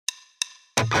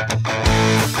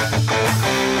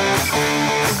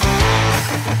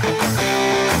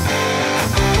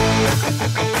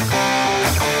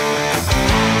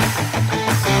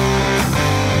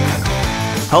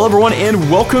Hello, everyone, and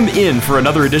welcome in for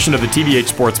another edition of the TVH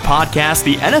Sports Podcast.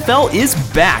 The NFL is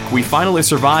back. We finally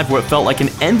survived what felt like an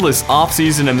endless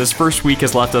offseason, and this first week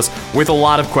has left us with a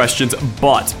lot of questions.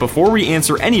 But before we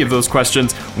answer any of those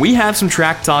questions, we have some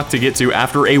track talk to get to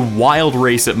after a wild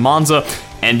race at Monza.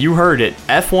 And you heard it,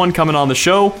 F1 coming on the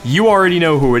show. You already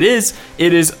know who it is.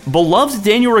 It is beloved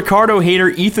Daniel Ricciardo hater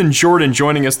Ethan Jordan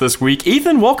joining us this week.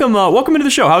 Ethan, welcome into the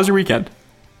show. How was your weekend?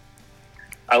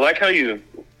 I like how you've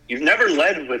never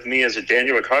led with me as a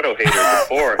Daniel Ricciardo hater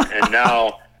before, and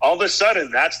now all of a sudden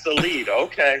that's the lead.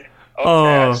 Okay,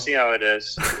 I see how it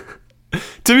is.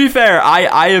 To be fair,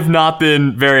 I have not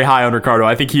been very high on Ricciardo.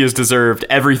 I think he has deserved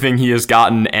everything he has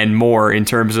gotten and more in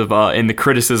terms of in the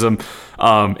criticism.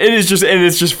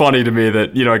 It's just funny to me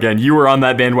that, again, you were on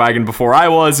that bandwagon before I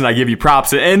was, and I give you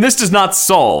props. And this does not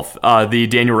solve the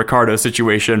Daniel Ricciardo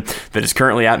situation that is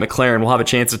currently at McLaren. We'll have a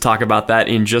chance to talk about that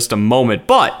in just a moment.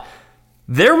 But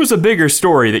there was a bigger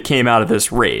story that came out of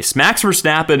this race. Max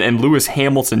Verstappen and Lewis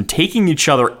Hamilton taking each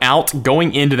other out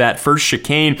going into that first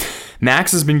chicane.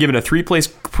 Max has been given a three-place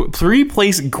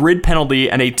grid penalty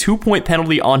and a 2-point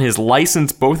penalty on his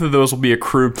license. Both of those will be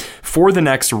accrued for the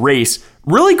next race.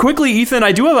 Really quickly, Ethan,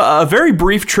 I do have a very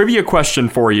brief trivia question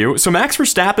for you. So Max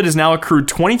Verstappen has now accrued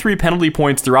 23 penalty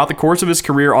points throughout the course of his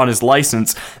career on his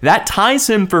license. That ties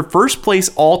him for first place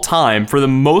all time for the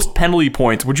most penalty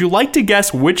points. Would you like to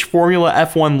guess which former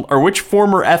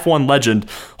F1 legend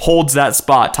holds that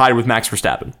spot tied with Max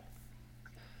Verstappen?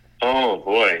 Oh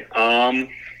boy.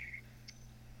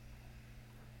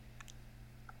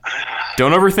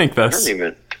 Don't overthink this.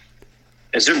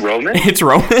 Is it Roman? It's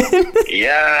Roman.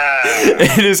 Yeah.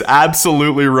 It is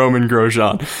absolutely Roman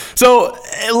Grosjean. So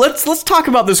let's talk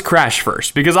about this crash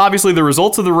first, because obviously the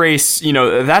results of the race,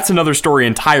 that's another story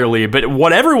entirely. But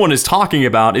what everyone is talking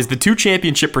about is the two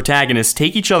championship protagonists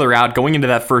take each other out going into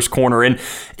that first corner. And,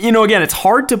 again, it's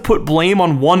hard to put blame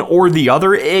on one or the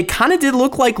other. It kind of did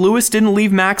look like Lewis didn't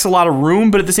leave Max a lot of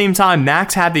room, but at the same time,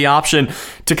 Max had the option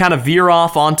to kind of veer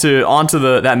off onto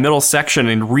that middle section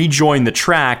and rejoin the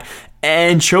track,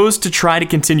 and chose to try to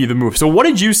continue the move. So what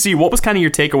did you see? What was kind of your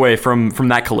takeaway from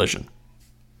that collision?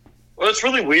 Well, it's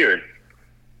really weird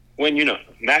when,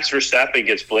 Max Verstappen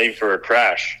gets blamed for a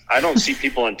crash. I don't see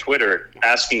people on Twitter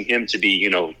asking him to be,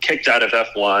 kicked out of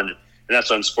F1, and that's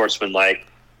unsportsmanlike.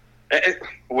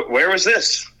 Where was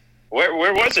this? Where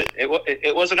was it?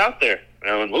 It wasn't out there.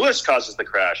 When Lewis causes the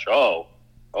crash, oh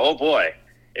boy.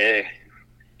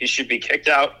 He should be kicked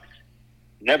out,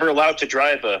 never allowed to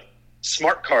drive a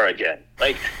smart car again.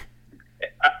 Like,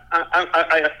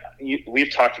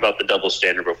 we've talked about the double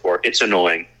standard before. It's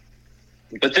annoying.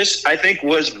 But this, I think,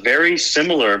 was very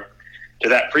similar to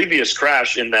that previous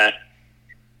crash in that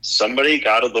somebody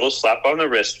got a little slap on the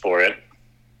wrist for it.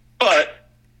 But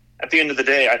at the end of the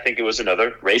day, I think it was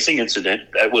another racing incident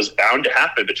that was bound to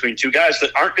happen between two guys that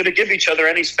aren't going to give each other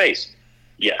any space.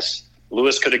 Yes,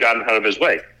 Lewis could have gotten out of his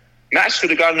way. Max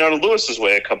could have gotten out of Lewis's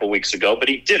way a couple weeks ago, but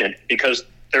he didn't, because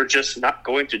they're just not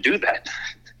going to do that.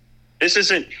 This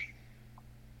isn't,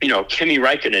 Kimi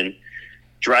Räikkönen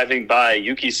driving by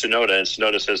Yuki Tsunoda, and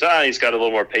Tsunoda says, he's got a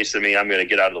little more pace than me, I'm going to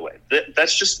get out of the way.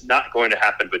 That's just not going to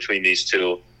happen between these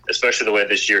two, especially the way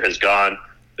this year has gone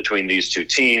between these two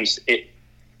teams.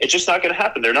 It's just not going to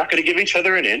happen. They're not going to give each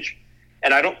other an inch,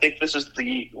 and I don't think this is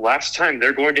the last time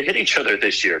they're going to hit each other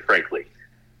this year, frankly.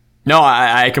 No,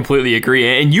 I completely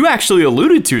agree. And you actually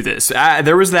alluded to this.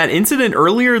 There was that incident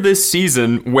earlier this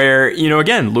season where,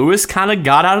 again, Lewis kind of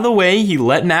got out of the way. He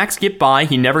let Max get by.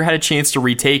 He never had a chance to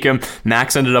retake him.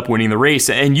 Max ended up winning the race.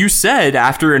 And you said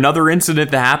after another incident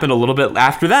that happened a little bit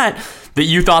after that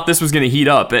you thought this was going to heat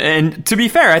up. And to be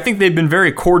fair, I think they've been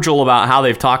very cordial about how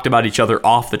they've talked about each other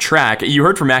off the track. You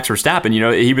heard from Max Verstappen,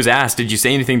 he was asked, did you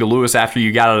say anything to Lewis after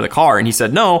you got out of the car? And he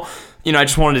said, no. I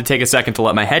just wanted to take a second to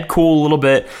let my head cool a little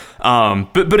bit.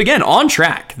 But again, on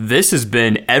track, this has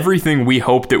been everything we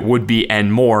hoped it would be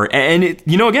and more. And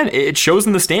it shows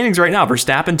in the standings right now.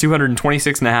 Verstappen,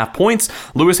 226.5 points.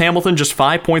 Lewis Hamilton just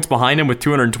 5 points behind him with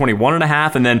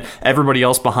 221.5, and then everybody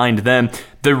else behind them.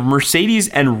 The Mercedes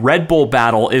and Red Bull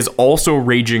battle is also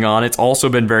raging on. It's also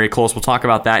been very close. We'll talk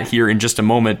about that here in just a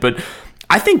moment. But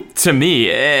I think, to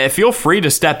me, feel free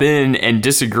to step in and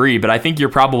disagree, but I think you're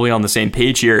probably on the same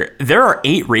page here. There are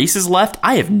 8 races left.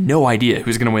 I have no idea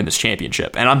who's going to win this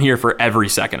championship, and I'm here for every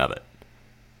second of it.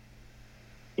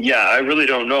 Yeah, I really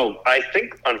don't know. I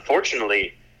think,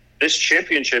 unfortunately, this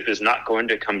championship is not going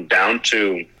to come down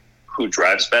to who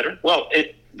drives better. Well,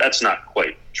 that's not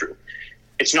quite true.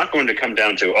 It's not going to come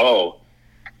down to,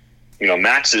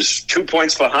 Max is 2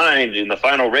 points behind in the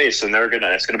final race, and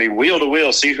it's going to be wheel to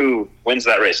wheel, see who wins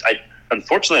that race.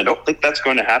 Unfortunately, I don't think that's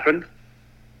going to happen,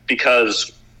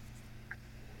 because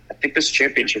I think this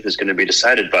championship is going to be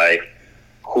decided by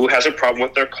who has a problem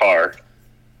with their car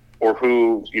or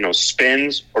who,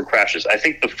 spins or crashes. I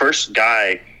think the first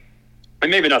guy,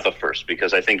 and maybe not the first,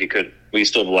 because I think we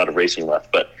still have a lot of racing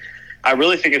left, but I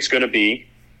really think it's going to be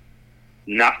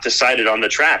not decided on the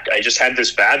track. I just had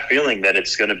this bad feeling that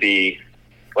it's going to be,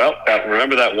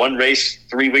 remember that one race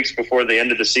 3 weeks before the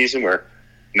end of the season where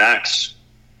Max,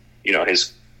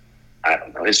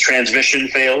 his transmission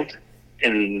failed,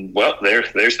 and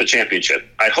there's the championship.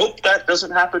 I hope that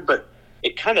doesn't happen, but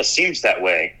it kind of seems that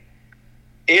way.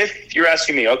 If you're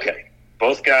asking me, okay,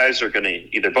 both guys are going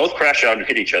to either both crash out and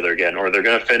hit each other again, or they're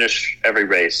going to finish every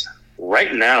race.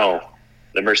 Right now,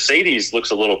 the Mercedes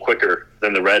looks a little quicker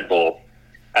than the Red Bull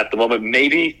at the moment.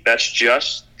 Maybe that's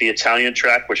just the Italian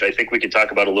track, which I think we can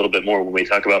talk about a little bit more when we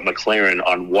talk about McLaren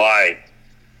on why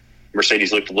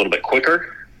Mercedes looked a little bit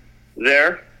quicker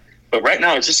there. But right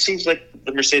now, it just seems like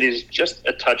the Mercedes is just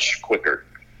a touch quicker.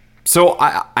 So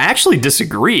I actually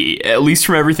disagree, at least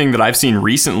from everything that I've seen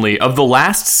recently. Of the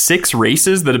last 6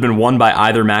 races that have been won by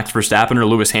either Max Verstappen or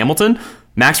Lewis Hamilton,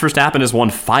 Max Verstappen has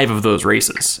won 5 of those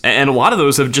races. And a lot of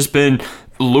those have just been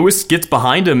Lewis gets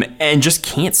behind him and just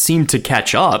can't seem to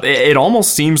catch up. It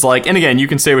almost seems like, and again, you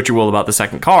can say what you will about the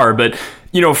second car, but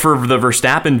for the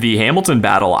Verstappen v Hamilton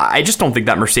battle, I just don't think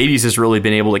that Mercedes has really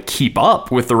been able to keep up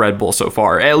with the Red Bull so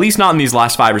far, at least not in these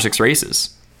last 5 or 6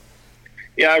 races.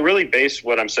 Yeah, I really base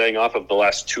what I'm saying off of the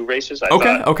last 2 races. I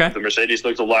thought the Mercedes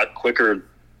looked a lot quicker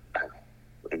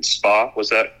in Spa, was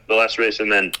that the last race?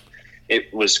 And then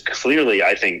it was clearly,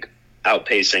 I think,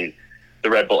 outpacing the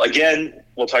Red Bull. Again,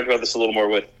 we'll talk about this a little more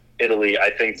with Italy.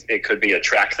 I think it could be a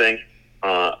track thing,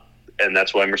 and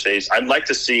that's why Mercedes. I'd like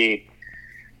to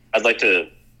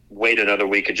wait another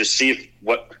week and just see if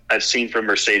what I've seen from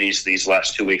Mercedes these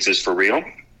last 2 weeks is for real,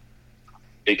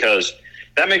 because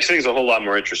that makes things a whole lot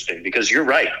more interesting. Because you're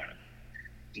right.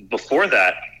 Before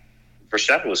that,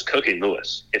 Verstappen was cooking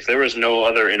Lewis. If there was no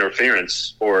other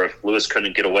interference, or if Lewis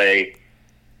couldn't get away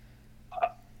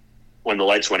when the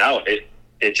lights went out,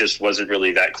 it just wasn't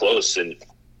really that close. And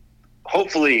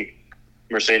hopefully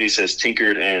Mercedes has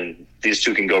tinkered and these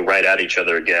two can go right at each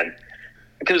other again.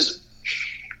 Because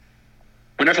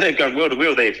whenever they've gone wheel to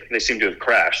wheel, they seem to have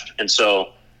crashed. And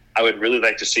so I would really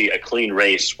like to see a clean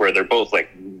race where they're both like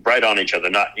right on each other,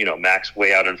 not, Max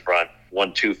way out in front,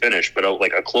 1-2 finish, but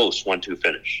like a close 1-2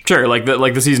 finish. Sure, like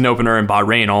the season opener in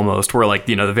Bahrain almost, where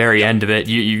the very end of it,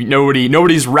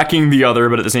 nobody's wrecking the other,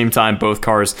 but at the same time, both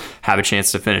cars have a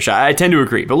chance to finish. I tend to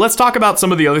agree, but let's talk about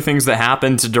some of the other things that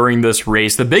happened during this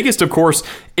race. The biggest, of course,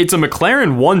 it's a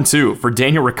McLaren 1-2 for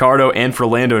Daniel Ricciardo and for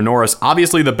Lando Norris.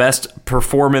 Obviously, the best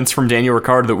performance from Daniel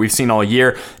Ricciardo that we've seen all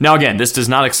year. Now, again, this does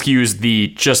not excuse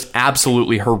the just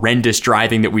absolutely horrendous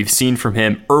driving that we've seen from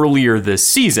him earlier this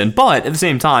season, but at the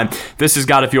same time, this has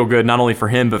got to feel good, not only for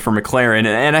him, but for McLaren.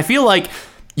 And I feel like,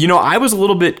 I was a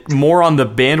little bit more on the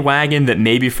bandwagon that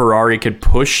maybe Ferrari could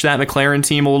push that McLaren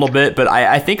team a little bit, but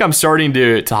I think I'm starting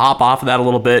to hop off of that a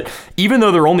little bit. Even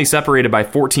though they're only separated by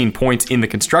 14 points in the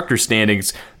constructors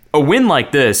standings, a win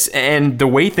like this, and the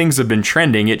way things have been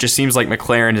trending, it just seems like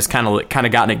McLaren has kind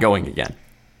of gotten it going again.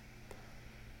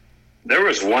 There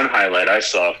was one highlight I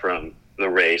saw from the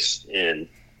race, and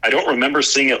I don't remember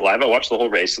seeing it live. I watched the whole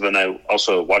race, and then I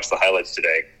also watched the highlights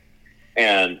today.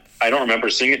 And I don't remember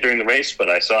seeing it during the race, but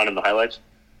I saw it in the highlights.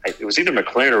 It was either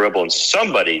McLaren or Red Bull, and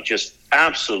somebody just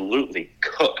absolutely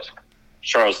cooked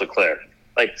Charles Leclerc.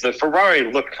 Like, the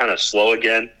Ferrari looked kind of slow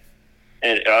again,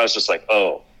 and I was just like,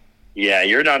 oh, yeah,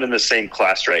 you're not in the same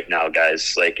class right now,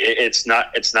 guys. Like, it's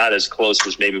not as close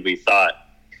as maybe we thought.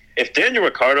 If Daniel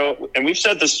Ricciardo, and we've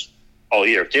said this all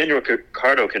year, if Daniel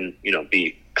Ricciardo can,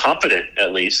 be confident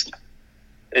at least,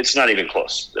 it's not even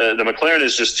close. The McLaren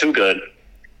is just too good.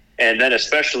 And then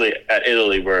especially at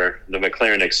Italy, where the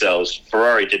McLaren excels,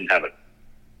 Ferrari didn't have a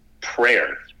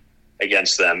prayer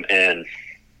against them. And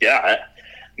yeah,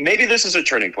 maybe this is a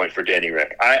turning point for Danny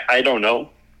Rick. I don't know.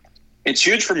 It's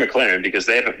huge for McLaren because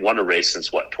they haven't won a race since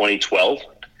 2012.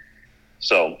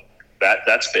 So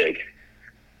that's big.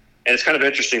 And it's kind of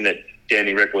interesting that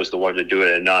Danny Rick was the one to do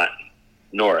it and not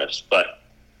Norris, but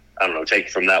I don't know, take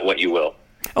from that what you will.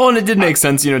 Oh, and it did make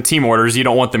sense, team orders, you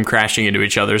don't want them crashing into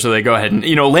each other, so they go ahead and,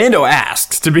 Lando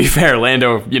asked, to be fair,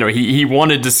 Lando, he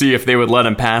wanted to see if they would let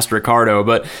him pass Ricciardo,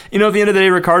 but, at the end of the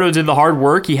day, Ricciardo did the hard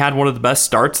work. He had one of the best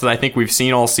starts that I think we've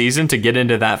seen all season to get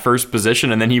into that first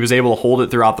position, and then he was able to hold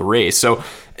it throughout the race, so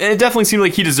it definitely seemed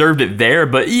like he deserved it there,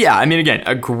 but yeah, again,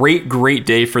 a great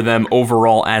day for them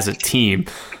overall as a team.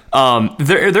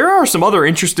 There are some other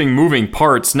interesting moving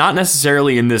parts, not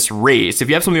necessarily in this race. If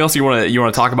you have something else you want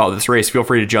to talk about with this race, feel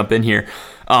free to jump in here.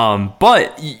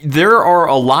 But there are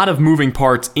a lot of moving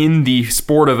parts in the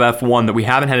sport of F1 that we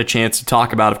haven't had a chance to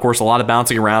talk about. Of course, a lot of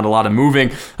bouncing around, a lot of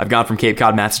moving. I've gone from Cape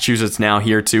Cod, Massachusetts, now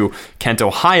here to Kent,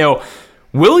 Ohio.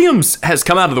 Williams has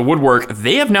come out of the woodwork.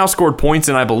 They have now scored points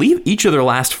in, I believe, each of their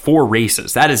last 4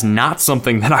 races. That is not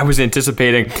something that I was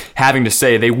anticipating having to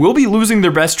say. They will be losing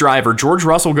their best driver. George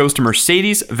Russell goes to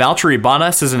Mercedes. Valtteri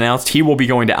Bottas has announced he will be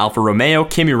going to Alfa Romeo.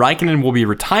 Kimi Räikkönen will be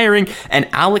retiring, and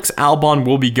Alex Albon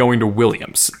will be going to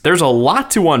Williams. There's a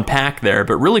lot to unpack there,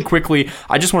 but really quickly,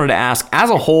 I just wanted to ask, as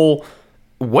a whole,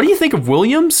 what do you think of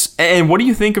Williams, and what do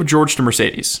you think of George to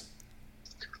Mercedes?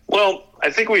 Well, I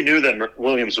think we knew that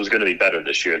Williams was going to be better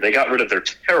this year. They got rid of their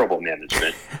terrible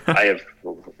management. I have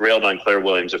railed on Claire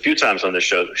Williams a few times on this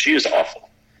show. She is awful.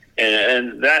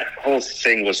 And that whole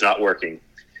thing was not working.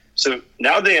 So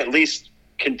now they at least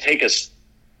can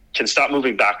stop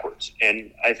moving backwards.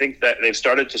 And I think that they've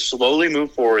started to slowly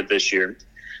move forward this year.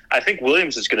 I think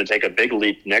Williams is going to take a big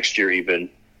leap next year even,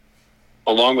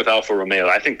 along with Alfa Romeo.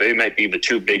 I think they might be the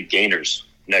 2 big gainers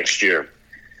next year.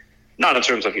 Not in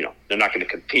terms of, they're not going to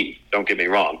compete, don't get me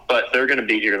wrong, but they're going to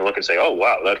be, you're going to look and say, oh,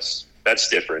 wow, that's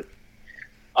different.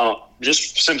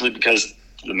 Just simply because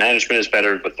the management is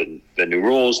better, but the new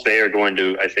rules, they are going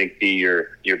to, I think, be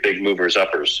your big movers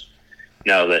uppers.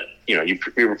 Now that, you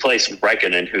replace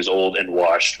Räikkönen, who's old and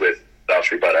washed, with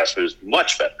Valtteri Bottas, who's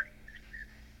much better.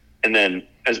 And then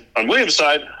on Williams'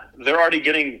 side, they're already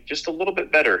getting just a little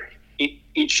bit better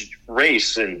each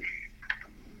race, and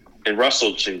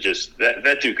Russell can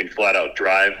that dude can flat out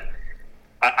drive.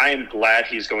 I am glad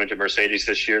he's going to Mercedes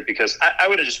this year, because I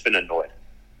would have just been annoyed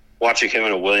watching him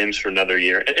in a Williams for another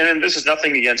year. And this is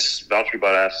nothing against Valtteri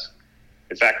Bottas.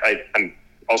 In fact, I'm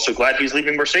also glad he's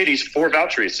leaving Mercedes for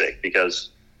Valtteri's sake, because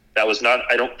that was not,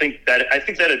 I think that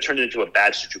had turned into a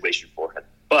bad situation for him.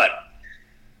 But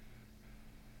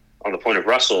on the point of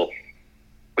Russell,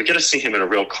 we get to see him in a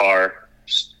real car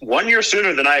 1 year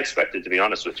sooner than I expected, to be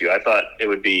honest with you. I thought it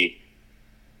would be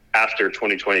after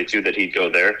 2022 that he'd go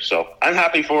there. So I'm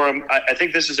happy for him. I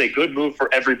think this is a good move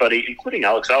for everybody, including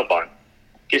Alex Albon.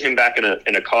 Get him back in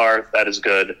a car. That is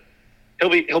good.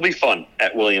 He'll be fun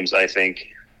at Williams, I think.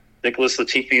 Nicholas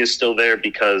Latifi is still there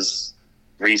because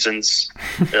reasons.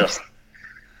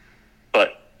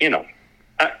 But,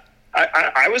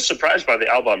 I was surprised by the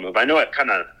Albon move. I know it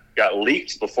kind of got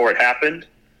leaked before it happened.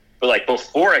 But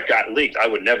before it got leaked, I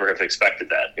would never have expected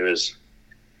that. It was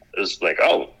like,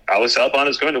 oh, Alex Albon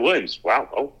is going to Williams. Wow.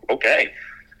 Oh, okay.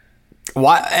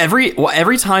 Why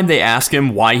every time they ask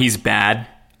him why he's bad,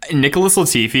 Nicholas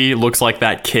Latifi looks like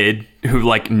that kid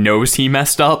who knows he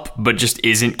messed up but just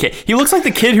isn't. He looks like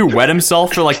the kid who wet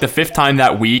himself for the 5th time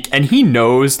that week, and he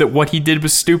knows that what he did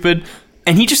was stupid,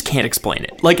 and he just can't explain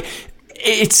it.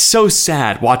 It's so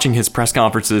sad watching his press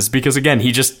conferences, because again,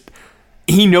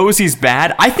 he knows he's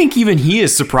bad. I think even he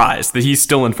is surprised that he's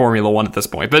still in Formula One at this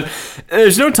point. But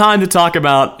there's no time to talk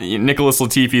about Nicholas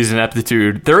Latifi's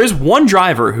ineptitude. There is one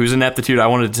driver whose ineptitude I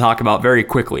wanted to talk about very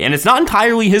quickly, and it's not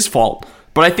entirely his fault,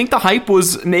 but I think the hype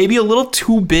was maybe a little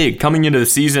too big coming into the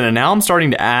season, and now I'm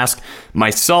starting to ask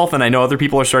myself, and I know other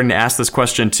people are starting to ask this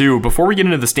question too, before we get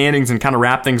into the standings and kind of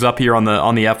wrap things up here on the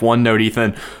F1 note,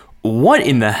 Ethan, what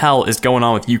in the hell is going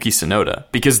on with Yuki Tsunoda?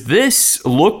 Because this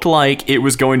looked like it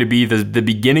was going to be the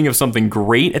beginning of something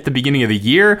great at the beginning of the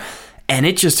year, and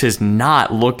it just has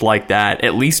not looked like that,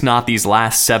 at least not these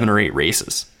last 7 or 8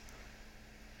 races.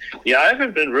 Yeah, I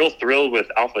haven't been real thrilled with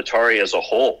AlphaTauri as a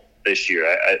whole this year.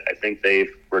 I think they've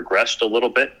regressed a little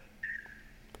bit.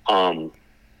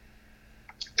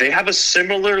 They have a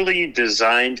similarly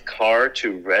designed car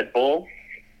to Red Bull,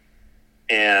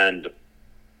 and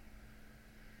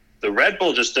the Red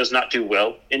Bull just does not do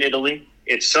well in Italy.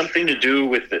 It's something to do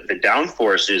with the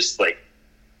downforce is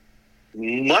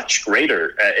much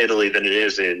greater at Italy than it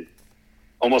is in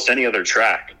almost any other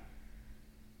track.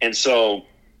 And so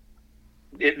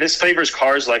this favors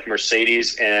cars like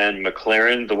Mercedes and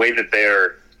McLaren. The way that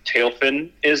their tail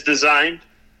fin is designed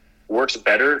works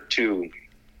better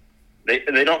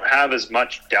they don't have as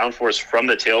much downforce from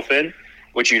the tail fin,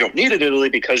 which you don't need in Italy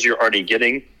because you're already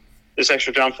getting this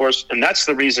extra downforce. And that's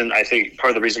the reason, I think,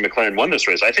 part of the reason McLaren won this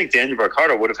race. I think Daniel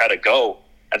Ricciardo would have had a go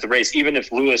at the race, even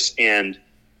if Lewis and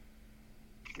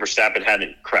Verstappen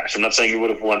hadn't crashed. I'm not saying he would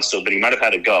have won still, but he might have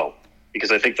had a go,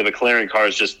 because I think the McLaren car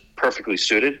is just perfectly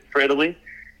suited for Italy.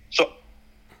 So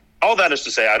all that is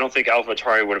to say, I don't think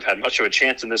AlphaTauri would have had much of a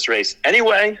chance in this race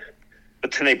anyway,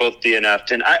 but then they both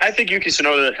DNF'd. And I think Yuki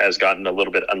Tsunoda has gotten a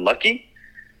little bit unlucky.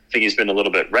 I think he's been a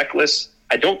little bit reckless.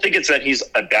 I don't think it's that he's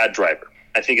a bad driver.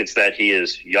 I think it's that he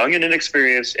is young and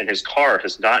inexperienced, and his car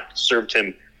has not served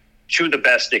him to the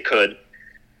best it could.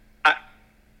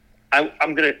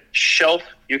 I'm going to shelf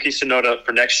Yuki Tsunoda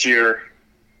for next year.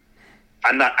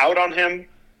 I'm not out on him,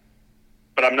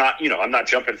 but I'm not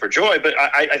jumping for joy, but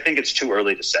I think it's too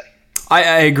early to say. I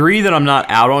agree that I'm not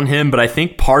out on him, but I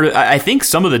think I think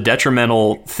some of the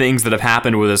detrimental things that have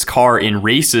happened with his car in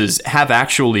races have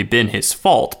actually been his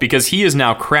fault, because he has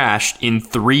now crashed in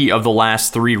 3 of the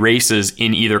last 3 races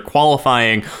in either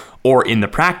qualifying or in the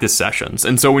practice sessions.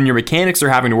 And so when your mechanics are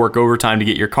having to work overtime to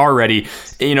get your car ready,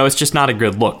 it's just not a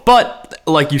good look. But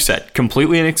like you said,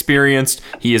 completely inexperienced.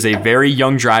 He is a very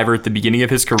young driver at the beginning of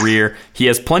his career. He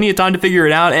has plenty of time to figure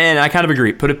it out, and I kind of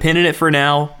agree. Put a pin in it for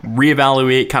now,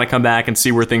 reevaluate, kind of come back and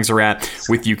see where things are at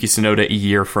with Yuki Tsunoda a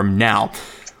year from now.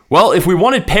 Well, if we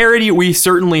wanted parity, we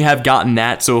certainly have gotten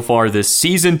that so far this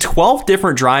season. 12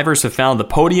 different drivers have found the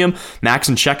podium. Max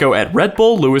and Checo at Red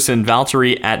Bull, Lewis and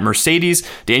Valtteri at Mercedes,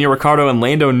 Daniel Ricciardo and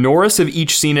Lando Norris have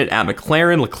each seen it at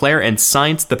McLaren, Leclerc and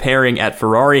Sainz, the pairing at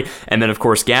Ferrari, and then, of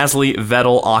course, Gasly,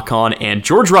 Vettel, Ocon, and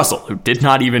George Russell, who did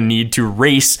not even need to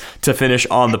race to finish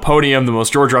on the podium. The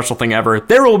most George Russell thing ever.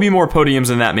 There will be more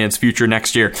podiums in that man's future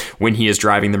next year when he is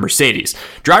driving the Mercedes.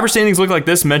 Driver standings look like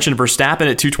this. Mentioned Verstappen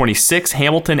at 226,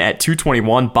 Hamilton at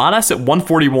 221, Bottas at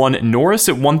 141, Norris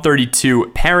at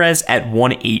 132, Perez at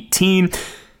 118.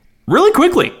 Really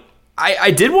quickly, I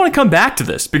did want to come back to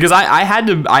this because I had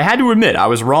to admit I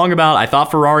was wrong about. I thought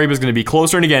Ferrari was going to be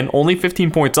closer, and again, only 15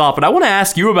 points off. But I want to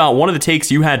ask you about one of the takes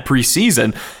you had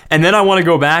preseason, and then I want to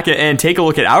go back and take a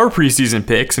look at our preseason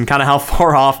picks and kind of how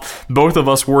far off both of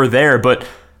us were there. But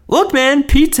look, man,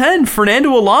 P10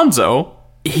 Fernando Alonso,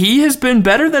 he has been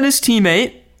better than his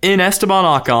teammate in Esteban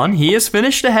Ocon. He has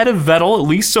finished ahead of Vettel, at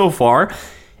least so far.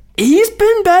 He's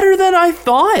been better than I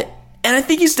thought. And I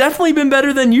think he's definitely been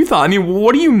better than you thought. I mean,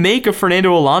 what do you make of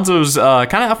Fernando Alonso's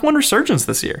kind of F1 resurgence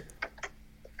this year?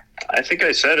 I think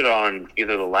I said it on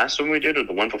either the last one we did or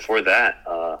the one before that.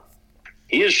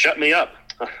 He has shut me up.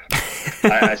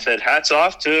 I said, hats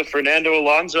off to Fernando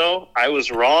Alonso. I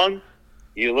was wrong.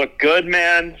 You look good,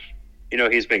 man.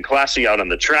 He's been classy out on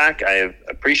the track. I have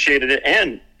appreciated it.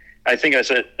 And I think I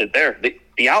said it there.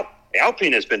 The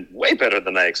Alpine has been way better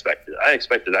than I expected. I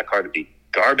expected that car to be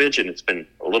garbage, and it's been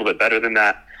a little bit better than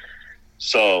that.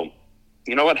 So,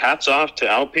 you know what? Hats off to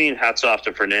Alpine. Hats off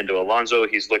to Fernando Alonso.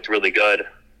 He's looked really good.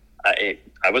 I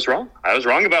was wrong. I was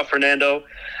wrong about Fernando.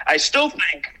 I still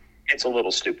think it's a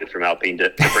little stupid from Alpine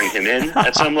to bring him in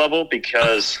at some level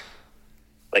because,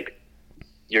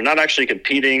 you're not actually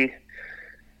competing.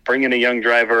 Bring in a young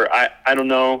driver. I don't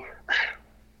know.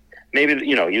 Maybe,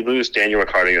 you lose Daniel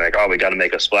Ricciardo, you're like, oh, we got to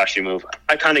make a splashy move.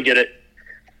 I kind of get it.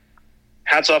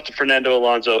 Hats off to Fernando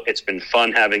Alonso. It's been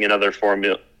fun having another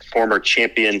former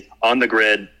champion on the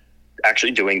grid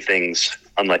actually doing things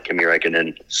unlike Kimi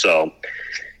Räikkönen. So,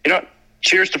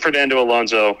 cheers to Fernando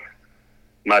Alonso.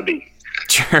 My B.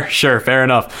 Sure, fair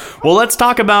enough. Well, let's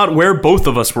talk about where both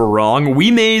of us were wrong. We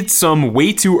made some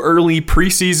way too early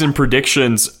preseason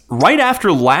predictions right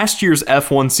after last year's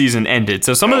F1 season ended.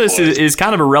 So some of this is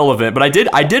kind of irrelevant, but I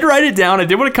did write it down. I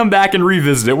did want to come back and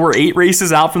revisit it. We're 8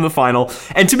 races out from the final.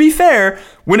 And to be fair,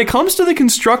 when it comes to the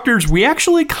constructors, we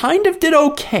actually kind of did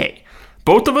okay.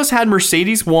 Both of us had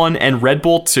Mercedes 1 and Red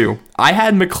Bull 2. I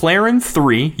had McLaren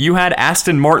 3. You had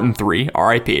Aston Martin 3,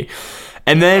 RIP.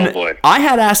 And then I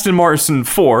had Aston Martin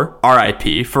 4,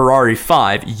 RIP, Ferrari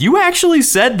 5. You actually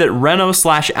said that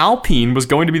Renault/Alpine was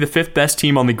going to be the 5th best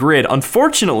team on the grid.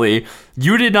 Unfortunately,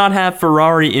 you did not have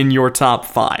Ferrari in your top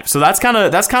 5. So that's kind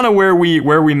of where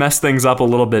we messed things up a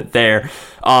little bit there.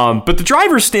 But the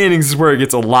driver's standings is where it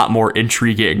gets a lot more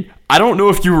intriguing. I don't know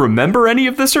if you remember any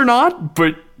of this or not,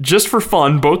 but just for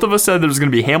fun, both of us said there was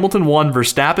going to be Hamilton 1,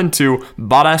 Verstappen 2,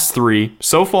 Bottas 3.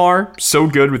 So far, so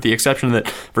good, with the exception that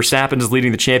Verstappen is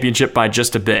leading the championship by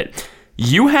just a bit.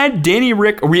 You had Danny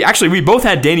Rick. We both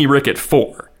had Danny Rick at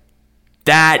 4.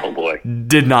 That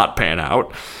did not pan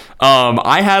out.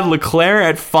 I had Leclerc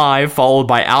at 5, followed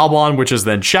by Albon, which is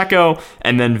then Checo,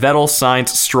 and then Vettel, Sainz,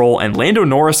 Stroll, and Lando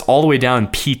Norris all the way down in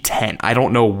P10. I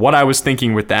don't know what I was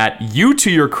thinking with that. You, to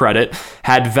your credit,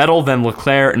 had Vettel, then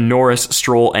Leclerc, Norris,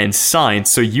 Stroll, and Sainz,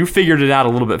 so you figured it out a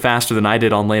little bit faster than I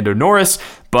did on Lando Norris.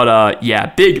 But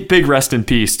big rest in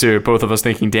peace to both of us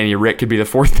thinking Danny Rick could be the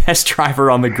 4th best driver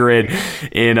on the grid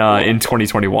in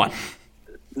 2021.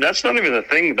 That's not even the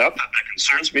thing about that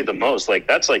concerns me the most.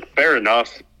 That's fair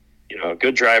enough. A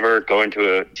good driver going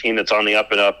to a team that's on the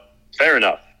up and up. Fair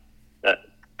enough.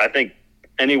 I think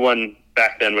anyone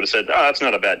back then would have said, "Oh, that's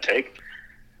not a bad take."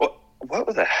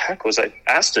 What the heck was that?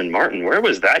 Aston Martin? Where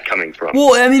was that coming from?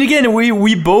 Well, I mean, again,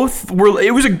 we both were.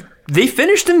 They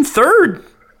finished in 3rd.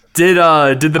 did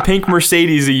the pink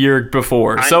Mercedes a year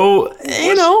before. This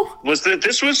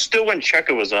was still when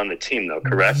Checo was on the team, though,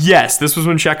 correct? Yes, this was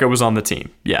when Checo was on the team.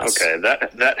 Yes. Okay,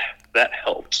 that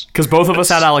helps. Because both of us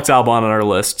had Alex Albon on our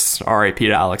lists. R.I.P.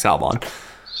 to Alex Albon.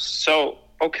 So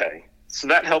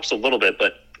that helps a little bit,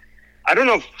 but I don't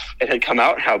know if it had come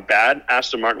out how bad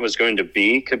Aston Martin was going to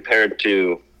be compared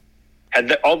to.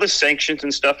 Had all the sanctions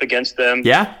and stuff against them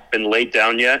been laid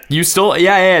down yet? You still,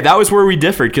 that was where we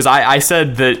differed, because I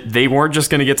said that they weren't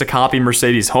just going to get to copy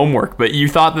Mercedes' homework, but you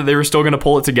thought that they were still going to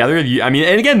pull it together. And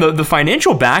again, the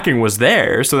financial backing was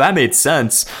there, so that made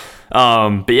sense.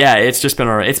 But yeah, it's been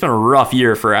a rough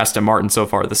year for Aston Martin so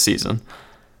far this season.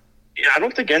 Yeah, I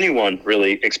don't think anyone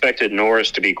really expected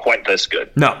Norris to be quite this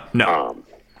good. No.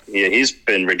 He's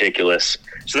been ridiculous.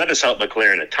 So that has helped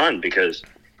McLaren a ton, because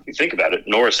you think about it,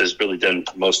 Norris has really done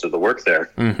most of the work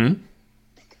there. Mm-hmm.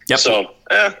 Yep. So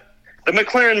the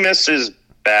McLaren miss is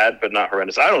bad, but not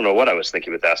horrendous. I don't know what I was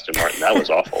thinking with Aston Martin. That was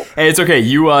awful. Hey, it's okay.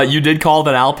 You did call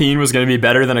that Alpine was going to be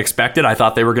better than expected. I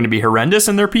thought they were going to be horrendous,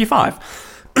 and they're P5.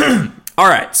 All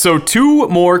right, so 2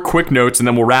 more quick notes, and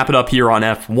then we'll wrap it up here on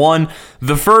F1.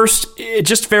 The first,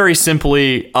 just very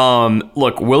simply,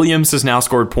 look, Williams has now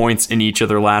scored points in each of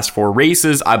their last 4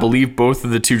 races. I believe both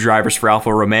of the 2 drivers for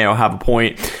Alfa Romeo have a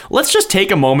point. Let's just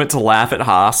take a moment to laugh at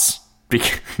Haas,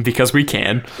 because we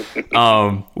can.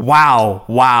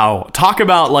 Wow. Talk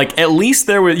about, at least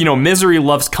there was, misery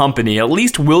loves company. At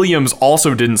least Williams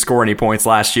also didn't score any points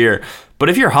last year. But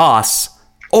if you're Haas,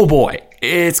 oh boy.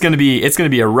 It's gonna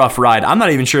be a rough ride. I'm not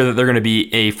even sure that they're gonna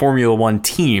be a Formula One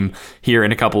team here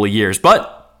in a couple of years,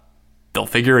 but they'll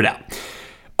figure it out.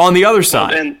 On the other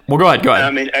side, go ahead. I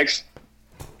mean,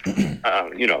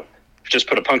 just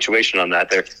put a punctuation on that.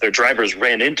 Their drivers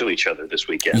ran into each other this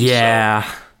weekend. Yeah,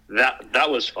 so that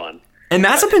was fun. And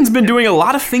Mazepin's been doing a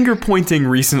lot of finger pointing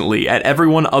recently at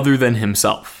everyone other than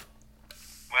himself.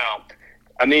 Well,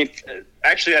 I mean,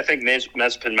 actually, I think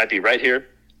Mazepin might be right here.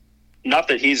 Not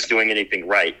that he's doing anything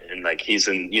right, and he's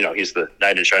he's the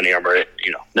knight in shining armor,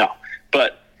 no.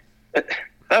 But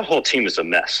that whole team is a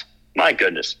mess. My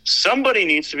goodness. Somebody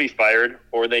needs to be fired,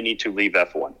 or they need to leave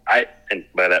F1. And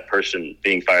by that person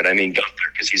being fired, I mean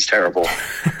Gunther, because he's terrible.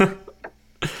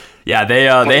 Yeah,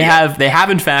 they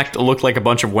have in fact looked like a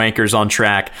bunch of wankers on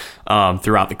track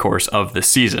throughout the course of the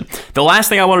season. The last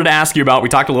thing I wanted to ask you about, we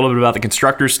talked a little bit about the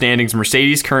constructors' standings.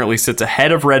 Mercedes currently sits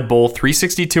ahead of Red Bull,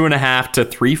 362.5 to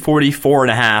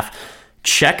 344.5.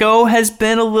 Checo has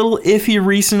been a little iffy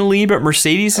recently, but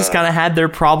Mercedes has kind of had their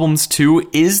problems too.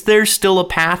 Is there still a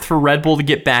path for Red Bull to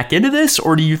get back into this,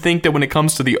 or do you think that when it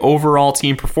comes to the overall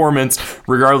team performance,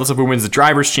 regardless of who wins the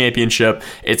Drivers' Championship,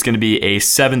 it's going to be a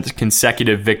 7th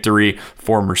consecutive victory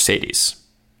for Mercedes?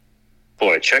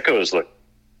 Boy, Checo has looked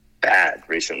bad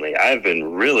recently. I've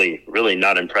been really, really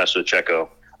not impressed with Checo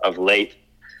of late.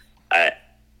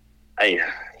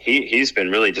 He's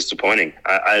been really disappointing.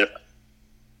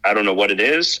 I don't know what it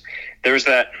is. There was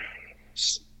that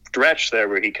stretch there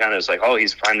where he kind of is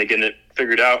he's finally getting it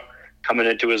figured out, coming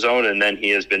into his own, and then he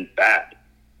has been bad.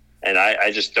 And I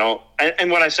just don't.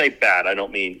 And when I say bad, I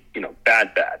don't mean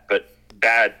bad, but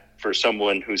bad for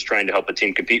someone who's trying to help a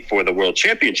team compete for the world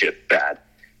championship. Bad,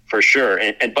 for sure.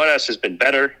 And Bottas has been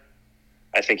better.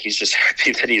 I think he's just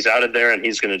happy that he's out of there, and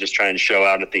he's going to just try and show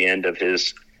out at the end of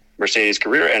his Mercedes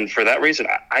career, and for that reason,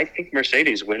 I think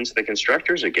Mercedes wins the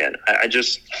constructors again. I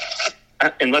just,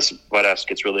 unless Bottas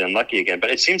gets really unlucky again,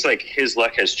 but it seems like his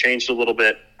luck has changed a little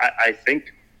bit. I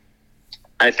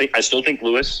still think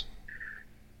Lewis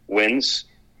wins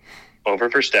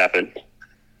over Verstappen,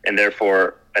 and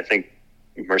therefore I think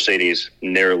Mercedes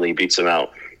narrowly beats him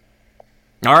out.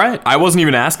 All right. I wasn't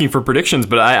even asking for predictions,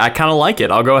 but I kind of like it.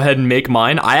 I'll go ahead and make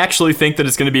mine. I actually think that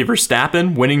it's going to be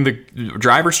Verstappen winning the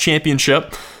Drivers'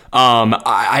 Championship.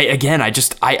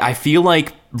 I feel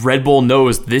like Red Bull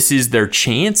knows this is their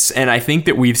chance, and I think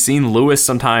that we've seen Lewis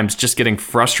sometimes just getting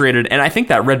frustrated, and I think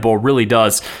that Red Bull really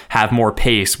does have more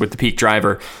pace with the peak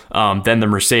driver than the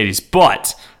Mercedes.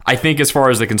 But I think as far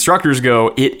as the constructors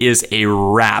go, it is a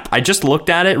wrap. I just looked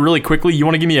at it really quickly. You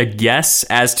want to give me a guess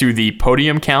as to the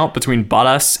podium count between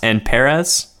Bottas and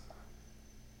Perez?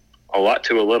 A lot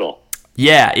to a little.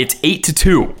 Yeah, it's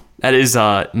 8-2. That is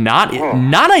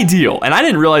not ideal, and I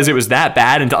didn't realize it was that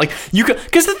bad until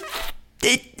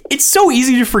it's so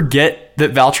easy to forget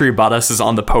that Valtteri Bottas is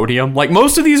on the podium.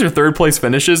 Most of these are third place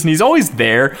finishes, and he's always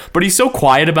there, but he's so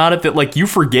quiet about it that you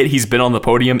forget he's been on the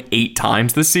podium 8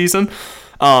 times this season.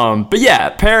 But yeah,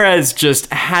 Perez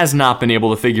just has not been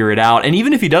able to figure it out. And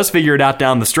even if he does figure it out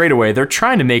down the straightaway, they're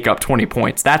trying to make up 20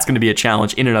 points. That's going to be a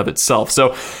challenge in and of itself.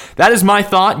 So that is my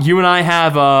thought. You and I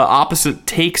have opposite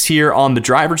takes here on the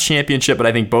Drivers' Championship, but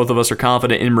I think both of us are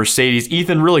confident in Mercedes.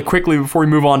 Ethan, really quickly before we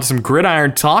move on to some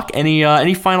gridiron talk,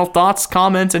 any final thoughts,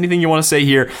 comments, anything you want to say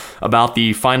here about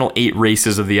the final 8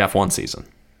 races of the F1 season?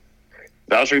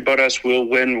 Valtteri Bottas will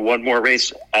win one more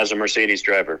race as a Mercedes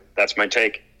driver. That's my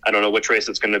take. I don't know which race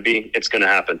it's going to be. It's going to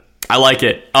happen. I like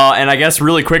it. And I guess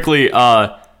really quickly,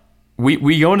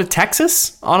 we going to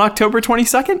Texas on October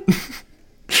 22nd?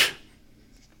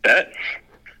 Bet.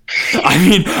 I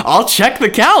mean, I'll check the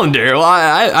calendar. Well,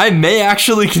 I may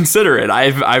actually consider it.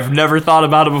 I've never thought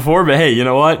about it before, but hey, you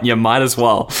know what? You might as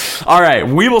well. All right,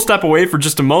 we will step away for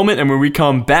just a moment, and when we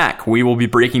come back, we will be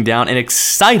breaking down an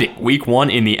exciting Week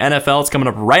 1 in the NFL. It's coming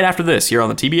up right after this here on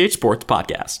the TBH Sports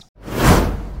Podcast.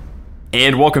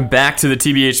 And welcome back to the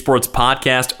TBH Sports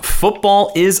Podcast.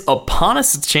 Football is upon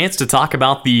us. It's a chance to talk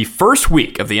about the first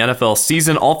week of the NFL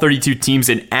season, all 32 teams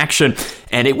in action,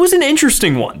 and it was an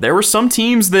interesting one. There were some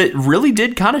teams that really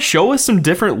did kind of show us some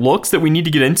different looks that we need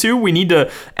to get into. We need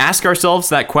to ask ourselves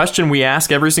that question we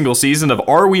ask every single season of,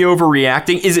 are we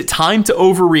overreacting? Is it time to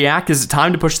overreact? Is it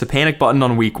time to push the panic button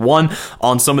on Week 1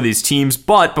 on some of these teams?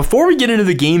 But before we get into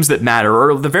the games that matter,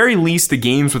 or at the very least the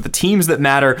games with the teams that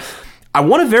matter, I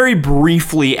want to very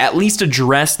briefly at least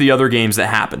address the other games that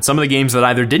happened. Some of the games that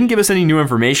either didn't give us any new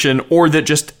information or that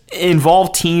just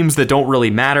involve teams that don't really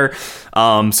matter.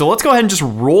 So let's go ahead and just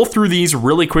roll through these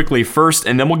really quickly first,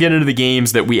 and then we'll get into the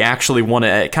games that we actually want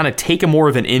to kind of take a more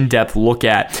of an in-depth look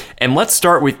at. And let's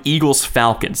start with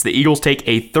Eagles-Falcons. The Eagles take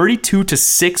a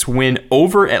 32-6 win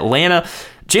over Atlanta.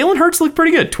 Jalen Hurts looked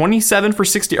pretty good. 27 for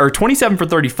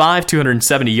 35,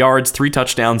 270 yards, 3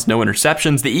 touchdowns, no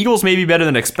interceptions. The Eagles may be better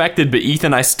than expected, but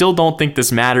Ethan, I still don't think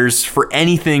this matters for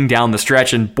anything down the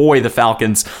stretch, and boy, the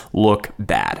Falcons look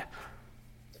bad.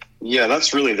 Yeah,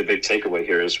 that's really the big takeaway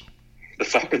here is the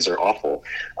Falcons are awful.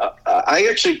 I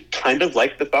actually kind of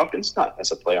like the Falcons, not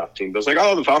as a playoff team, but it's like,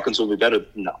 oh, the Falcons will be better.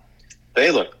 No,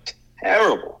 they look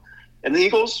terrible. And the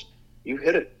Eagles, you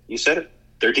hit it. You said it.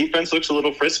 Their defense looks a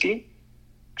little frisky.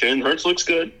 Jalen Hurts looks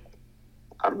good.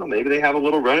 I don't know. Maybe they have a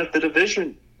little run at the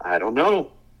division. I don't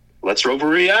know. Let's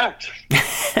overreact.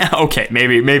 Okay,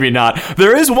 maybe not.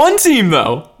 There is one team,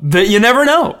 though, that you never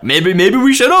know. Maybe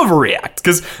we should overreact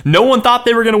because no one thought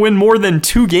they were going to win more than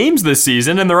 2 games this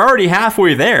season, and they're already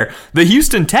halfway there. The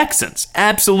Houston Texans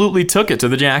absolutely took it to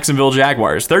the Jacksonville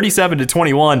Jaguars,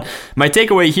 37-21. My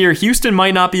takeaway here, Houston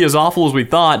might not be as awful as we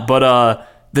thought, but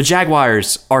the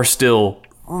Jaguars are still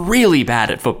really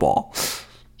bad at football.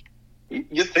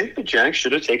 You think the Jags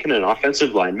should have taken an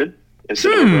offensive lineman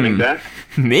instead of a running back?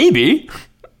 Maybe.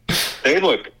 They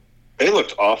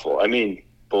looked awful. I mean,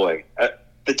 boy,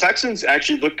 the Texans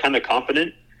actually look kind of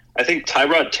confident. I think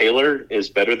Tyrod Taylor is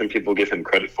better than people give him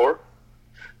credit for.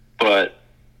 But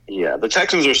yeah, the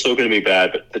Texans are still going to be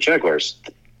bad. But the Jaguars,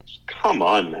 come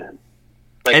on, man!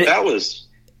 That was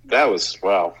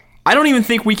wow. I don't even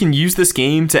think we can use this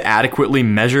game to adequately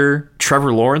measure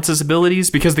Trevor Lawrence's abilities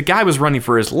because the guy was running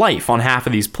for his life on half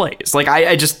of these plays.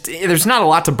 I just, there's not a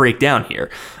lot to break down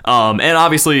here. And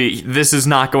obviously, this is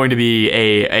not going to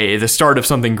be the start of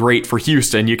something great for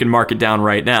Houston. You can mark it down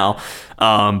right now.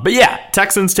 But yeah,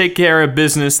 Texans take care of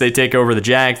business. They take over the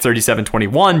Jags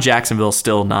 37-21. Jacksonville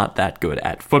still not that good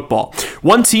at football.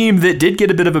 One team that did get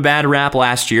a bit of a bad rap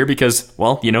last year because,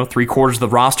 well, 3/4 of the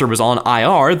roster was on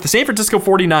IR, the San Francisco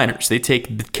 49ers. They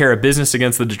take care of business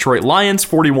against the Detroit Lions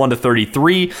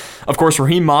 41-33. Of course,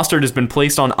 Raheem Mostert has been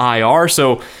placed on IR,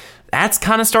 so that's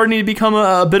kind of starting to become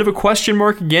a bit of a question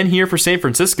mark again here for San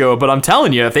Francisco. But I'm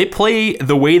telling you, if they play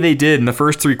the way they did in the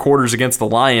first 3 quarters against the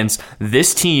Lions,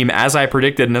 this team, as I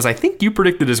predicted, and as I think you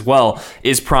predicted as well,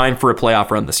 is primed for a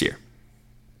playoff run this year.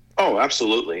 Oh,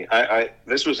 absolutely.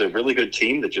 This was a really good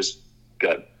team that just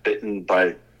got bitten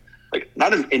by,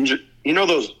 not an injury.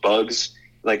 Those bugs?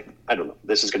 I don't know.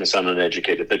 This is going to sound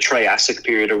uneducated. The Triassic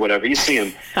period or whatever. You see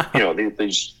them,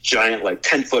 these giant,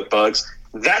 10-foot bugs.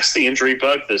 That's the injury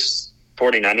bug this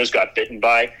 49ers got bitten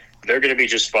by. They're going to be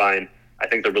just fine. I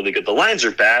think they're really good. The Lions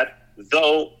are bad,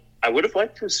 though I would have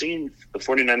liked to have seen the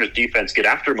 49ers defense get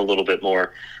after them a little bit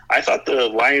more. I thought the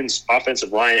Lions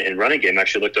offensive line and running game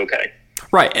actually looked okay.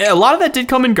 Right. A lot of that did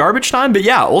come in garbage time, but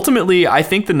yeah, ultimately, I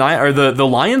think the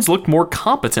Lions looked more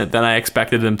competent than I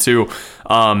expected them to,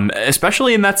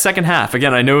 especially in that second half.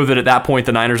 Again, I know that at that point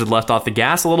the Niners had left off the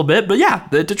gas a little bit, but yeah,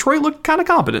 the Detroit looked kind of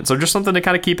competent. So just something to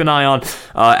kind of keep an eye on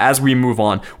as we move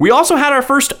on. We also had our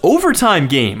first overtime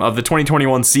game of the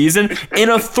 2021 season in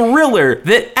a thriller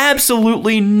that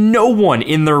absolutely no one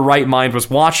in their right mind was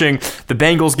watching. The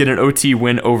Bengals get an OT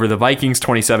win over the Vikings,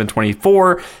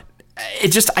 27-24.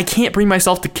 I can't bring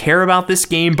myself to care about this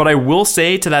game, but I will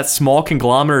say to that small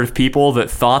conglomerate of people that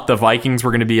thought the Vikings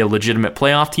were going to be a legitimate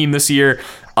playoff team this year,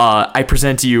 I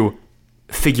present to you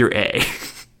figure A.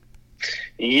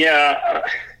 Yeah.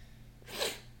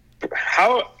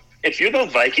 If you're the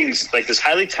Vikings, like this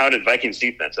highly touted Vikings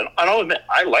defense, and I'll admit,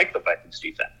 I like the Vikings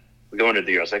defense. Going into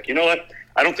the year, I was like, you know what?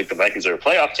 I don't think the Vikings are a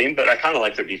playoff team, but I kind of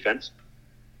like their defense.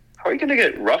 How are you going to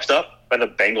get roughed up by the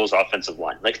Bengals offensive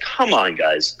line? Like, come on,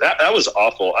 guys. That was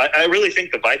awful. I really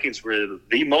think the Vikings were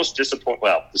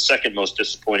the second most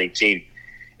disappointing team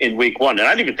in week one. And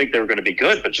I didn't even think they were going to be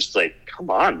good, but just like, come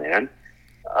on, man.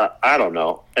 I don't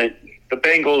know. And the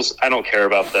Bengals, I don't care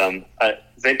about them.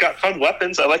 They've got fun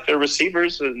weapons. I like their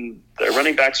receivers, and their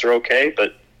running backs are okay,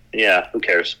 but yeah, who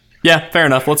cares? Yeah, fair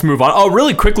enough. Let's move on. Oh,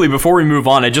 really quickly before we move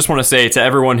on, I just want to say to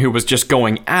everyone who was just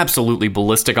going absolutely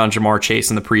ballistic on Ja'Marr Chase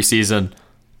in the preseason,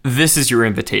 this is your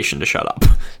invitation to shut up.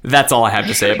 That's all I have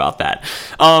to say about that.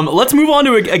 Let's move on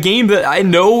to a game that I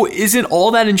know isn't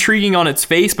all that intriguing on its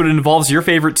face, but it involves your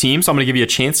favorite team, so I'm going to give you a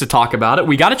chance to talk about it.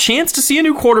 We got a chance to see a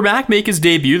new quarterback make his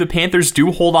debut. The Panthers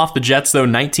do hold off the Jets, though,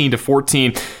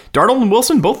 19-14. Darnold and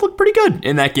Wilson both looked pretty good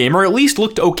in that game, or at least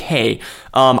looked okay.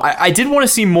 I did want to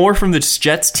see more from this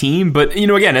Jets team, but,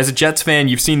 again, as a Jets fan,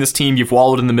 you've seen this team, you've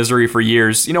wallowed in the misery for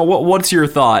years. What's your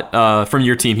thought from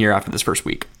your team here after this first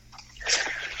week?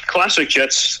 Classic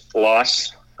Jets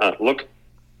loss. Look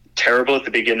terrible at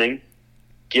the beginning,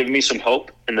 give me some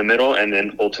hope in the middle, and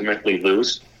then ultimately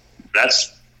lose.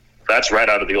 That's right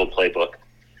out of the old playbook.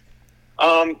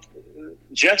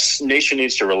 Jets Nation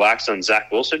needs to relax on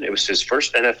Zach Wilson. It was his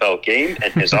first NFL game,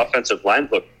 and his offensive line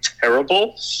looked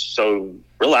terrible. So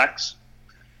relax.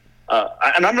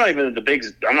 And I'm not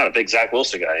a big Zach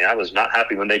Wilson guy. I was not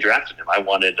happy when they drafted him. I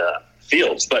wanted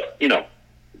Fields, but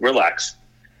relax.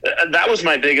 That was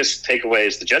my biggest takeaway.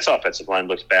 Is the Jets' offensive line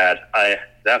looks bad.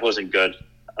 That wasn't good.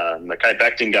 Mekhi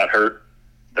Becton got hurt.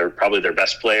 They're probably their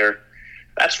best player.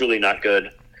 That's really not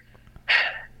good.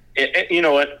 You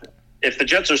know what? If the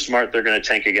Jets are smart, they're going to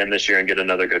tank again this year and get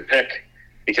another good pick.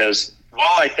 Because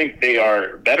while I think they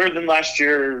are better than last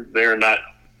year, they're not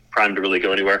primed to really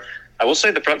go anywhere. I will say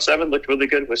the front seven looked really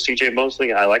good with C.J.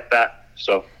 Mosley. I like that.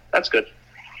 So that's good.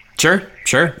 Sure.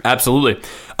 Absolutely.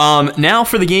 Now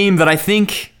for the game that I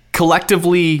think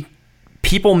collectively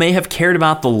people may have cared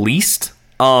about the least.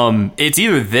 It's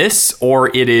either this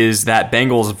or it is that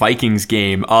Bengals-Vikings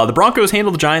game. The Broncos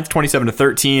handled the Giants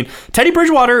 27-13. Teddy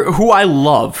Bridgewater, who I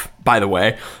love, by the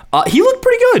way, he looked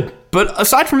pretty good. But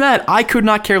aside from that, I could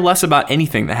not care less about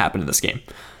anything that happened in this game.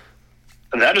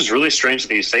 That is really strange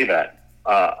that you say that.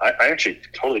 I actually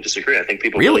totally disagree. I think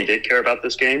people really did care about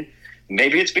this game.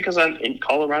 Maybe it's because I'm in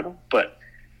Colorado, but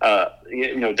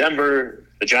Denver,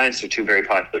 the Giants are two very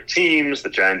popular teams. The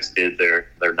Giants did their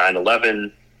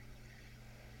 9/11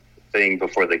 thing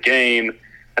before the game.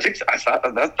 I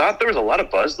thought there was a lot of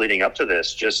buzz leading up to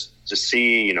this, just to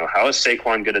see, how is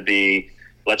Saquon going to be?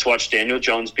 Let's watch Daniel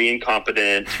Jones be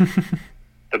incompetent.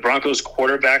 The Broncos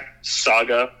quarterback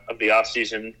saga of the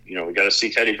offseason. We got to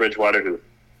see Teddy Bridgewater, who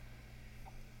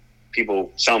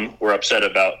some were upset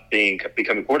about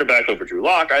becoming quarterback over Drew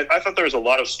Lock. I thought there was a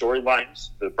lot of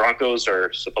storylines. The Broncos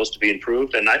are supposed to be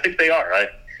improved, and I think they are.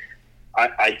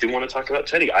 I do want to talk about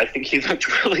Teddy. I think he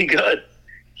looked really good.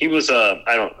 He was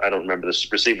I don't remember the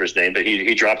receiver's name, but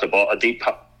he dropped a deep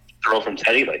throw from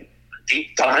Teddy, like a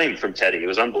deep dime from Teddy. It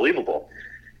was unbelievable.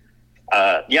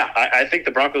 I think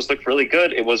the Broncos looked really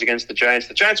good. It was against the Giants.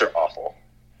 The Giants are awful.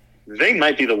 They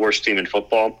might be the worst team in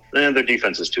football, and their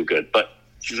defense is too good, but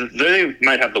they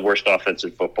might have the worst offense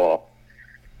in football.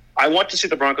 I want to see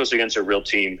the Broncos against a real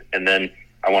team, and then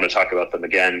I want to talk about them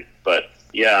again. But,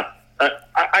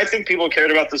 I think people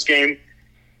cared about this game,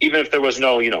 even if there was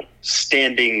no,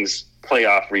 standings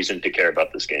playoff reason to care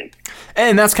about this game.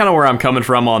 And that's kind of where I'm coming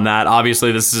from on that.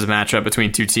 Obviously, this is a matchup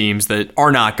between two teams that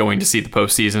are not going to see the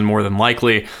postseason more than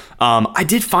likely. I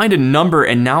did find a number,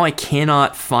 and now I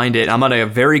cannot find it. I'm going to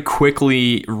very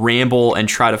quickly ramble and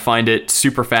try to find it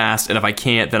super fast, and if I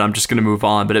can't, then I'm just going to move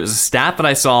on. But it was a stat that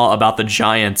I saw about the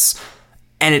Giants,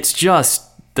 and it's just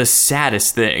the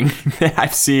saddest thing that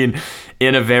I've seen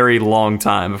in a very long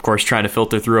time. Of course, trying to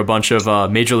filter through a bunch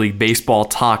of Major League Baseball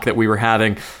talk that we were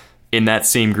having. in that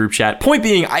same group chat. Point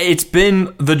being, it's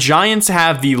been the Giants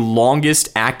have the longest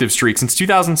active streak since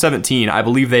 2017. I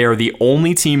believe they are the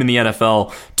only team in the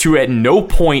NFL to at no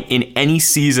point in any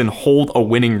season hold a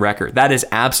winning record. That is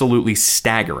absolutely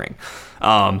staggering.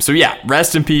 So yeah,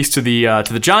 rest in peace to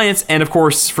the Giants. And of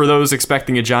course, for those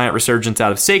expecting a Giant resurgence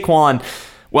out of Saquon,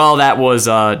 well, that was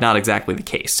not exactly the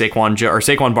case.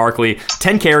 Saquon Barkley,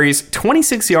 10 carries,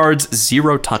 26 yards,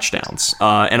 0 touchdowns.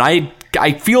 And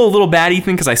I feel a little bad,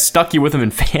 Ethan, because I stuck you with him in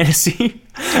fantasy.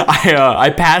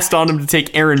 I passed on him to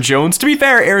take Aaron Jones. To be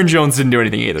fair, Aaron Jones didn't do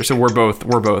anything either, so we're both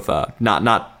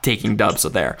not taking dubs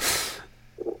there.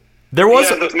 There was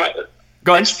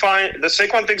go ahead. It's fine. The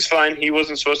Saquon thing's fine. He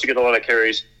wasn't supposed to get a lot of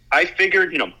carries. I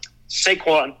figured,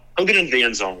 Saquon, he'll get into the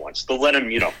end zone once. They'll let him,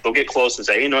 they'll get close and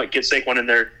say, what, get Saquon in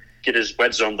there, get his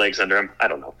wet zone legs under him. I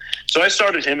don't know. So I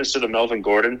started him instead of Melvin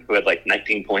Gordon, who had like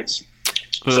 19 points.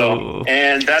 So,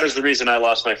 and that is the reason I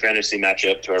lost my fantasy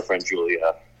matchup to our friend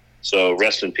Julia. So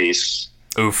rest in peace.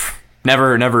 Oof.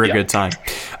 Never a good time.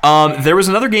 There was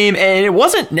another game, and it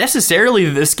wasn't necessarily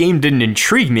that this game didn't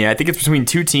intrigue me. I think it's between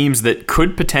two teams that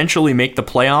could potentially make the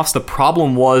playoffs. The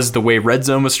problem was the way Red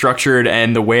Zone was structured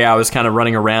and the way I was kind of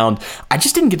running around. I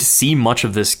just didn't get to see much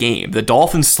of this game. The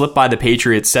Dolphins slipped by the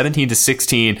Patriots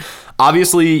 17-16.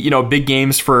 Obviously, big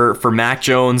games for Mac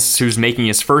Jones, who's making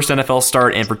his first NFL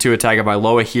start, and for Tua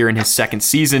Tagovailoa here in his second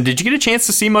season. Did you get a chance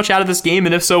to see much out of this game?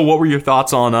 And if so, what were your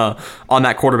thoughts on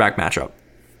that quarterback matchup?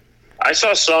 I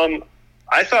saw some.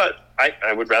 I thought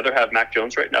I would rather have Mac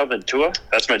Jones right now than Tua.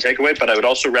 That's my takeaway. But I would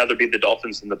also rather be the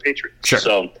Dolphins than the Patriots. Sure.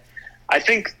 So I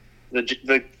think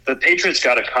the Patriots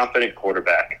got a competent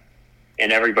quarterback,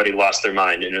 and everybody lost their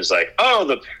mind and it was like,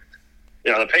 the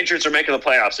Patriots are making the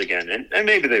playoffs again, and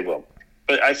maybe they will.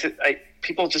 But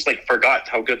people just forgot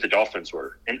how good the Dolphins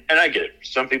were, and I get it.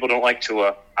 Some people don't like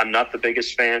Tua. I'm not the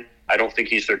biggest fan. I don't think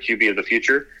he's their QB of the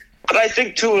future. But I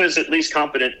think Tua is at least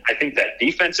competent. I think that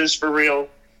defense is for real.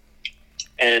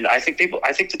 And I think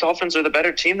the Dolphins are the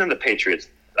better team than the Patriots.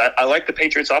 I like the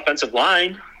Patriots' offensive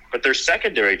line, but their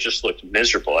secondary just looked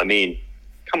miserable. I mean,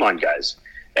 come on, guys.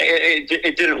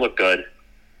 It didn't look good.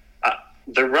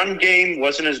 The run game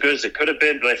wasn't as good as it could have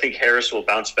been, but I think Harris will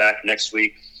bounce back next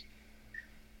week.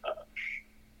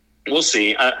 We'll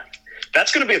see.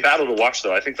 That's going to be a battle to watch,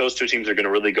 though. I think those two teams are going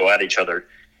to really go at each other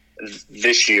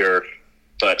this year.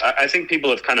 But I think people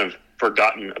have kind of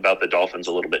forgotten about the Dolphins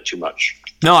a little bit too much.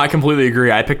 No, I completely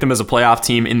agree. I picked them as a playoff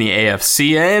team in the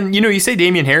AFC. And, you say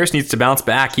Damian Harris needs to bounce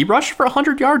back. He rushed for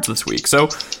 100 yards this week. So,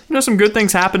 some good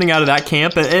things happening out of that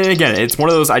camp. And again, it's one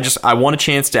of those, I want a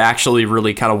chance to actually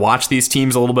really kind of watch these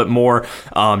teams a little bit more.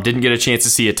 Didn't get a chance to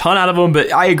see a ton out of them,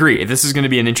 but I agree. This is going to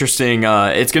be an interesting,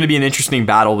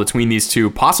 battle between these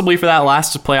two, possibly for that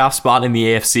last playoff spot in the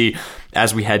AFC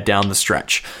as we head down the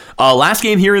stretch. Last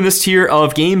game here in this tier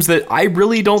of games that I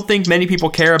really don't think many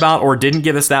people care about or didn't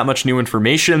give us that much new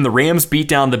information. The Rams beat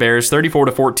down the Bears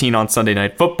 34-14 on Sunday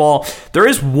Night Football. There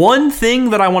is one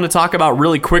thing that I want to talk about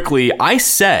really quickly. I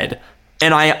said,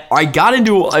 and I got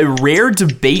into a rare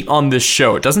debate on this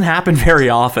show. It doesn't happen very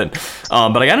often.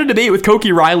 But I got in a debate with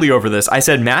Koki Riley over this. I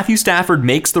said Matthew Stafford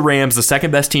makes the Rams the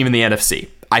second best team in the NFC.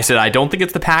 I said I don't think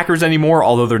it's the Packers anymore,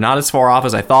 although they're not as far off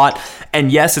as I thought.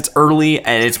 And yes, it's early,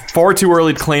 and it's far too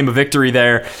early to claim a victory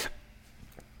there.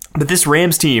 But this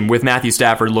Rams team with Matthew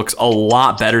Stafford looks a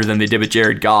lot better than they did with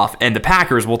Jared Goff. And the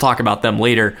Packers, we'll talk about them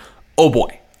later. Oh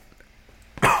boy.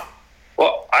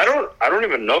 Well, I don't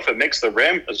even know if it makes the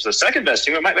Rams the second best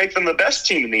team. It might make them the best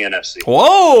team in the NFC.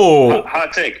 Whoa!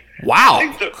 Hot take. Wow.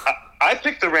 I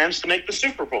picked the Rams to make the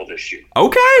Super Bowl this year.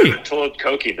 Okay. I told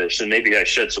Koki this, and maybe I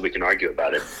should so we can argue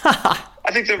about it.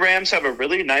 I think the Rams have a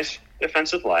really nice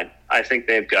defensive line. I think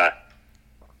they've got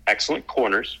excellent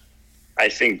corners. I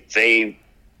think they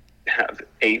have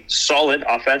a solid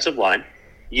offensive line.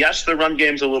 Yes, the run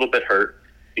game's a little bit hurt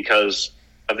because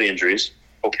of the injuries.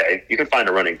 Okay, you can find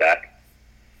a running back.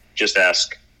 Just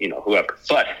ask, whoever.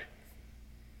 But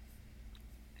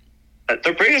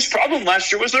their biggest problem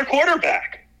last year was their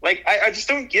quarterback. I just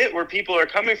don't get where people are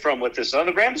coming from with this.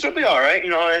 The Rams will be all right.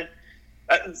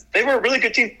 They were a really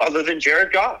good team other than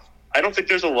Jared Goff. I don't think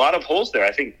there's a lot of holes there.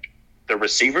 I think the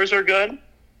receivers are good.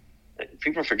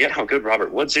 People forget how good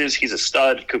Robert Woods is. He's a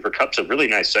stud. Cooper Kupp's a really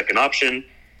nice second option.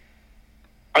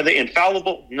 Are they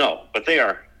infallible? No, but they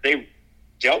are. They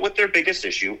dealt with their biggest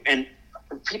issue, and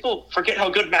people forget how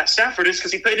good Matt Stafford is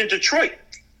because he played in Detroit.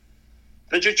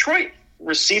 The Detroit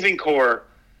receiving core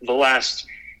the last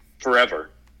forever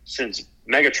since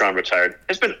Megatron retired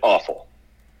has been awful.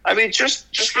 I mean,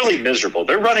 just really miserable.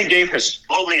 Their running game has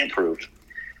slowly improved,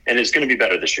 and it's going to be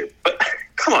better this year. But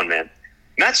come on, man.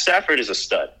 Matt Stafford is a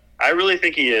stud. I really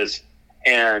think he is.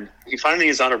 and he finally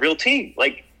is on a real team.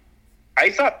 Like,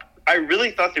 I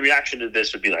really thought the reaction to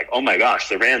this would be like, oh my gosh,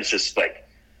 the Rams just like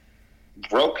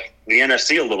broke the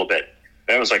NFC a little bit.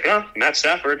 And I was like, oh, Matt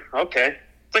Stafford, okay.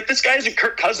 It's like, this guy isn't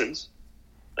Kirk Cousins.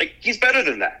 Like, he's better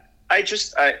than that. I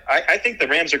think the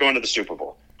Rams are going to the Super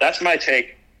Bowl. That's my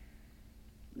take.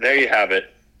 There you have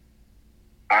it.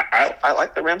 I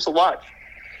like the Rams a lot.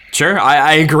 Sure,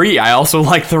 I agree. I also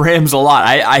like the Rams a lot.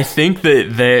 I think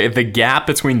that the gap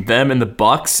between them and the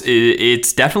Bucs,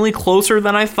 it's definitely closer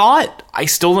than I thought. I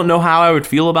still don't know how I would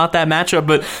feel about that matchup,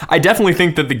 but I definitely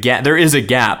think that there is a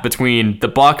gap between the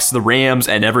Bucs, the Rams,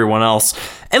 and everyone else.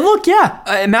 And look,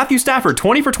 Matthew Stafford,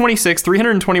 20 for 26,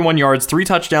 321 yards, 3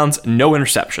 touchdowns, no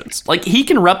interceptions. Like, he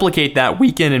can replicate that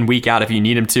week in and week out if you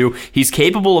need him to. He's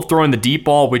capable of throwing the deep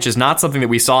ball, which is not something that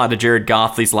we saw out of Jared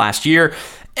Goff these last year.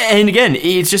 And again,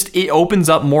 it opens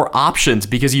up more options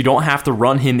because you don't have to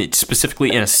run him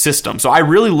specifically in a system. So I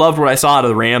really loved what I saw out of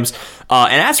the Rams.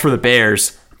 And as for the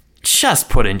Bears, just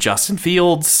put in Justin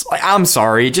Fields. Like, I'm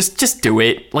sorry, just do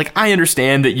it. Like, I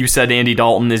understand that you said Andy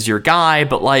Dalton is your guy,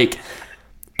 but like,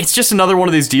 it's just another one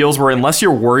of these deals where unless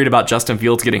you're worried about Justin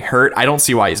Fields getting hurt, I don't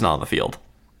see why he's not on the field.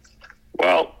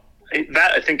 Well,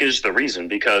 that I think is the reason,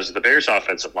 because the Bears'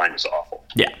 offensive line is awful.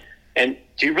 Yeah. And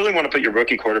do you really want to put your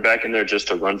rookie quarterback in there just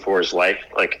to run for his life?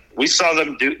 Like, we saw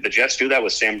the Jets do that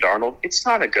with Sam Darnold. It's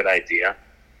not a good idea.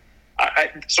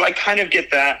 So I kind of get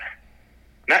that.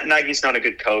 Matt Nagy's not a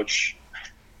good coach.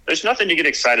 There's nothing to get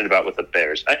excited about with the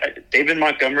Bears. David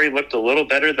Montgomery looked a little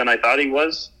better than I thought he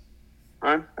was.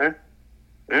 That's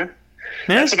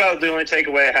about the only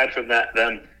takeaway I had from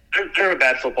them. They're a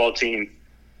bad football team.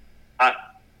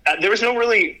 There was no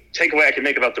really takeaway I could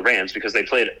make about the Rams because they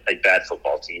played a bad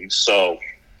football team. So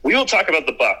we will talk about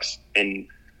the Bucs and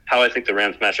how I think the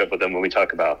Rams match up with them when we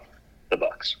talk about the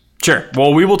Bucs. Sure.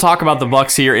 Well, we will talk about the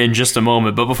Bucs here in just a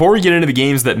moment. But before we get into the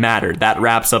games that mattered, that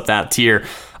wraps up that tier.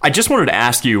 I just wanted to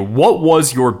ask you, what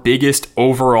was your biggest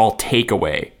overall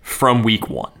takeaway from Week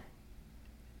 1?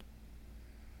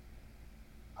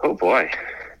 Oh boy.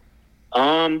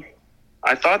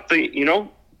 I thought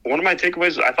one of my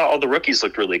takeaways, I thought all the rookies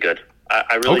looked really good.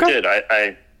 I really did.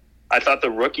 I thought the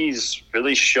rookies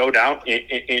really showed out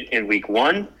in Week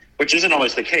 1, which isn't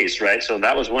always the case, right? So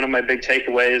that was one of my big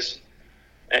takeaways.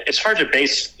 It's hard to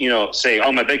say,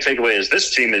 oh, my big takeaway is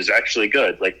this team is actually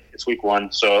good. Like, it's Week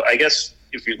 1. So I guess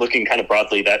if you're looking kind of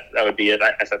broadly, that would be it.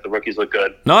 I thought the rookies look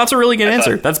good. No, that's a really good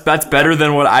answer. That's better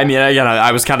than what I mean. Again,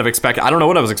 I was kind of expecting. I don't know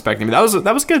what I was expecting, but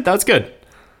that was good. That was good.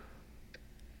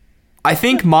 I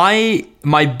think my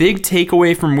big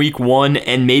takeaway from Week 1,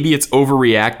 and maybe it's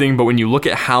overreacting, but when you look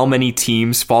at how many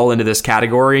teams fall into this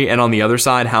category, and on the other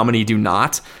side, how many do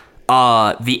not,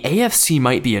 the AFC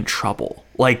might be in trouble.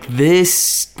 Like,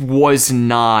 this was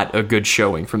not a good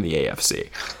showing from the AFC.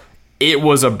 It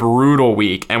was a brutal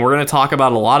week, and we're going to talk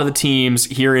about a lot of the teams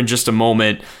here in just a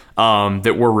moment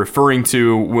that we're referring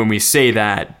to when we say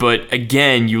that. But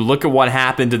again, you look at what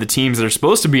happened to the teams that are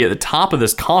supposed to be at the top of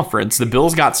this conference. The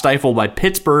Bills got stifled by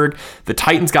Pittsburgh. The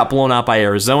Titans got blown out by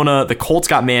Arizona. The Colts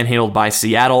got manhandled by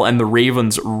Seattle. And the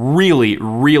Ravens really,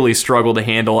 really struggled to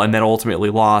handle and then ultimately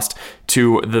lost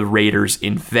to the Raiders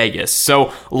in Vegas.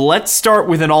 So let's start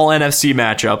with an all NFC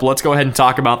matchup. Let's go ahead and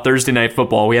talk about Thursday Night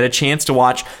Football. We had a chance to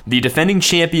watch the defending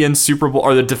champion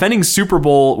the defending Super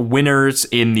Bowl winners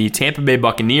in the Tampa Bay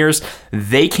Buccaneers.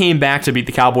 They came back to beat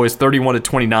the Cowboys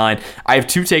 31-29. I have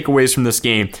 2 takeaways from this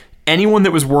game. Anyone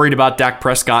that was worried about Dak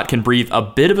Prescott can breathe a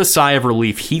bit of a sigh of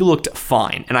relief. He looked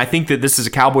fine. And I think that this is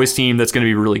a Cowboys team that's going to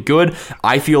be really good.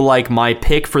 I feel like my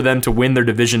pick for them to win their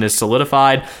division is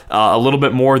solidified a little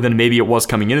bit more than maybe it was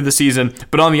coming into the season.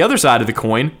 But on the other side of the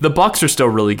coin, the Bucs are still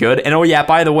really good. And oh yeah,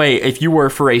 by the way, if you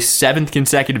were for a 7th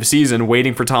consecutive season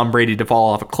waiting for Tom Brady to fall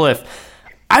off a cliff,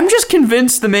 I'm just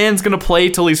convinced the man's going to play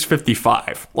till he's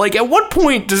 55. Like, at what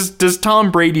point does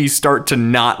Tom Brady start to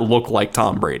not look like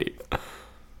Tom Brady?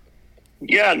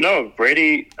 Yeah, no,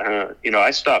 Brady,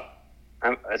 I stopped,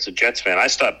 as a Jets fan, I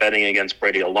stopped betting against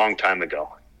Brady a long time ago.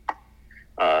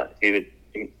 He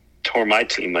tore my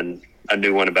team a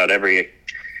new one about every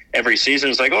season.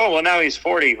 It's like, oh, well, now he's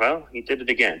 40. Well, he did it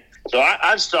again. So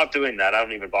I've stopped doing that. I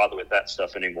don't even bother with that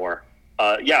stuff anymore.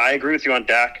 Yeah, I agree with you on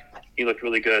Dak. He looked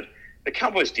really good. The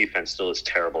Cowboys' defense still is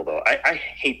terrible, though. I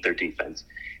hate their defense.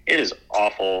 It is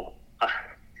awful.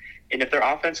 And if their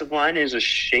offensive line is a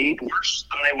shade worse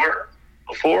than they were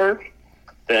before,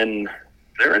 then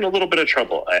they're in a little bit of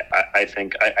trouble. I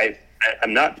think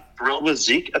I'm not thrilled with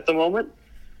Zeke at the moment,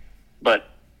 but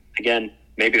again,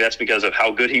 maybe that's because of how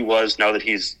good he was. Now that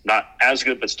he's not as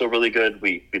good but still really good,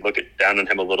 we look down on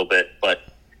him a little bit. But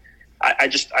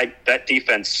that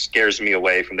defense scares me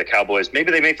away from the Cowboys.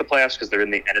 Maybe they make the playoffs because they're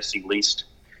in the NFC least,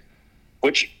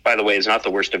 which, by the way, is not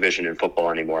the worst division in football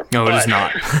anymore. No, it is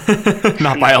not.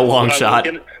 Not by a long shot.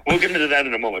 We'll get into that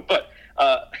in a moment. But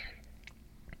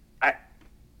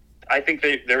I think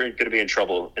they're going to be in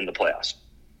trouble in the playoffs.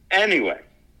 Anyway,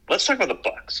 let's talk about the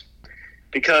Bucs,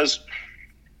 because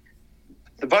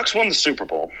the Bucs won the Super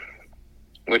Bowl,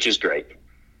 which is great.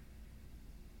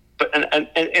 But and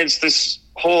it's this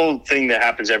whole thing that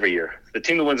happens every year. The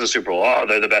team that wins the Super Bowl,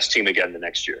 they're the best team again the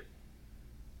next year.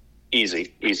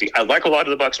 Easy. I like a lot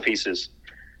of the Bucs pieces.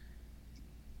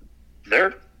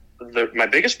 My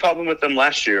biggest problem with them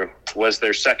last year was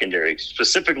their secondary,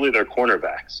 specifically their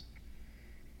cornerbacks.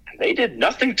 They did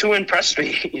nothing to impress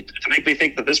me to make me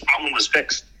think that this problem was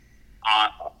fixed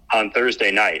on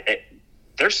Thursday night.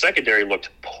 Their secondary looked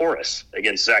porous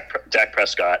against Dak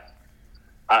Prescott.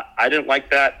 I didn't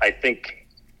like that. I think,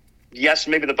 yes,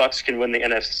 maybe the Bucs can win the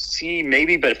NFC,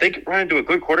 maybe, but if they run into a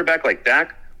good quarterback like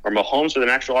Dak or Mahomes with an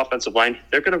actual offensive line,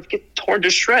 they're going to get torn to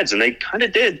shreds, and they kind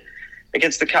of did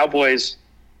against the Cowboys.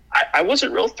 I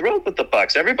wasn't real thrilled with the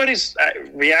Bucs. Everybody's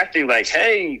reacting like,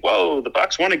 hey, whoa, the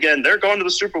Bucs won again. They're going to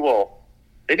the Super Bowl.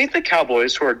 They beat the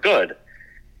Cowboys, who are good.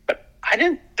 But I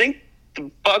didn't think the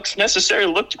Bucs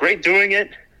necessarily looked great doing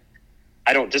it.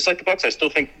 I don't dislike the Bucs. I still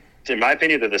think, in my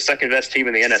opinion, they're the second best team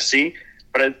in the NFC.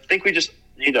 But I think we just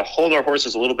need to hold our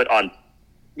horses a little bit on,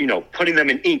 putting them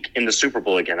in ink in the Super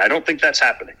Bowl again. I don't think that's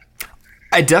happening.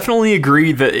 I definitely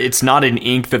agree that it's not in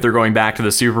ink that they're going back to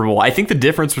the Super Bowl. I think the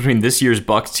difference between this year's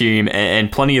Bucs team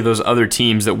and plenty of those other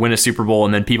teams that win a Super Bowl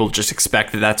and then people just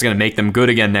expect that that's going to make them good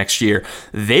again next year,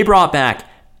 they brought back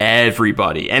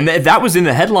everybody. And that was in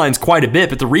the headlines quite a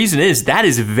bit, but the reason is that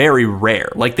is very rare.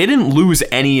 Like, they didn't lose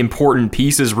any important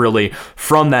pieces really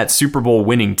from that Super Bowl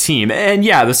winning team. And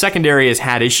yeah, the secondary has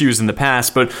had issues in the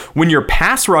past, but when your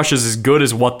pass rush is as good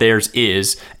as what theirs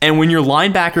is, and when your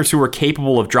linebackers who are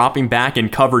capable of dropping back in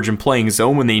coverage and playing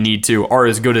zone when they need to are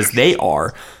as good as they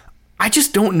are, I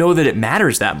just don't know that it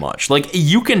matters that much. Like,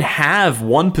 you can have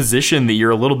one position that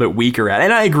you're a little bit weaker at,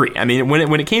 and I agree. I mean,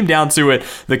 when it came down to it,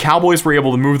 the Cowboys were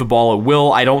able to move the ball at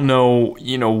will. I don't know,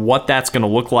 what that's going to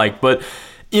look like, but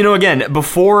again,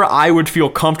 before I would feel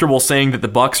comfortable saying that the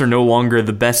Bucs are no longer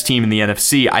the best team in the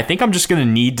NFC, I think I'm just going to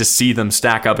need to see them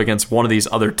stack up against one of these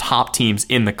other top teams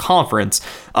in the conference.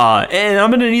 And I'm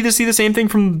going to need to see the same thing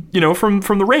from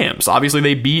the Rams. Obviously,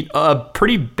 they beat a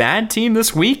pretty bad team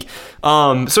this week.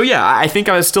 So yeah, I think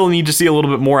I still need to see a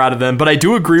little bit more out of them, but I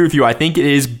do agree with you. I think it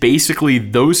is basically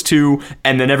those two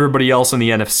and then everybody else in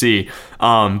the NFC.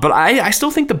 But I still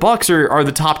think the Bucs are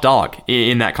the top dog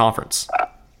in that conference.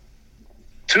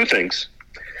 Two things,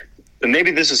 and maybe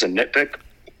this is a nitpick,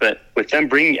 but with them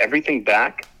bringing everything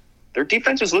back, their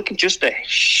defense is looking just a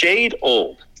shade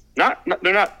old. They're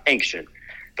not ancient,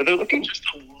 but they're looking just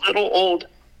a little old.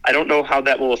 I don't know how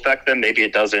that will affect them. Maybe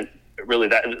it doesn't. Really,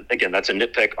 that's a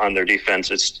nitpick on their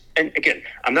defense. And again,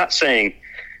 I'm not saying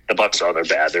the Bucs they're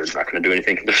bad. They're not going to do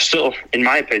anything. They're still, in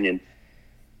my opinion,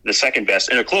 the second best,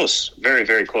 and a close, very,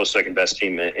 very close second best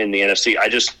team in the NFC. I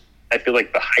feel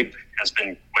like the hype has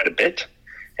been quite a bit.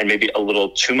 And maybe a little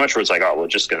too much where it's like,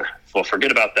 we'll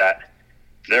forget about that.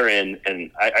 They're in.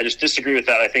 And I just disagree with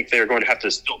that. I think they're going to have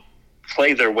to still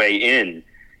play their way in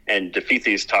and defeat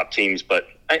these top teams. But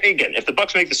again, if the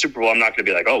Bucs make the Super Bowl, I'm not going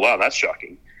to be like, oh, wow, that's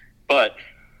shocking. But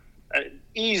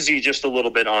easy just a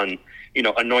little bit on,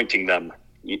 anointing them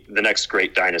the next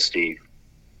great dynasty.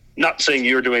 Not saying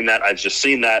you're doing that. I've just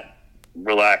seen that.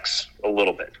 Relax a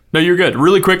little bit. No, you're good.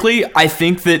 Really quickly, I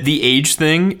think that the age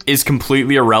thing is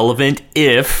completely irrelevant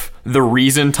if the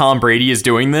reason Tom Brady is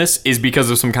doing this is because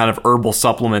of some kind of herbal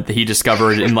supplement that he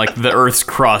discovered in the Earth's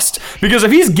crust. Because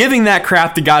if he's giving that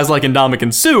crap to guys like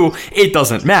Ndamukong Suh, it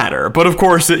doesn't matter. But of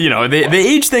course, the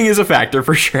age thing is a factor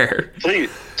for sure. Please,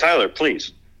 Tyler,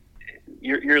 please.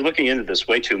 You're looking into this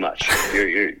way too much.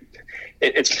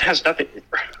 It has nothing.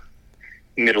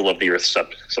 Middle of the earth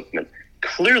supplement.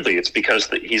 Clearly, it's because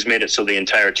he's made it so the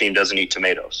entire team doesn't eat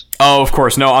tomatoes. Oh, of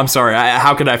course. No, I'm sorry.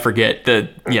 How could I forget that?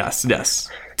 Yes.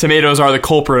 Tomatoes are the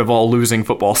culprit of all losing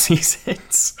football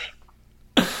seasons.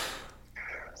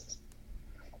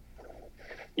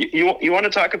 You want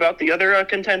to talk about the other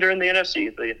contender in the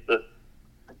NFC,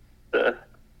 the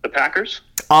Packers?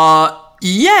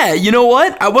 Yeah, you know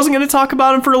what? I wasn't going to talk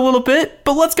about him for a little bit,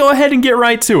 but let's go ahead and get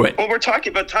right to it. Well, we're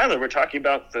talking about Tyler. We're talking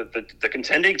about the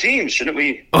contending teams, shouldn't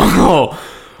we?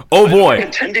 Oh boy,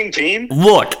 contending team.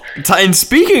 Look, and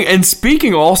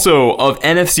speaking also of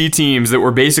NFC teams that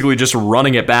were basically just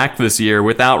running it back this year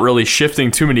without really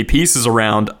shifting too many pieces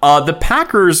around. The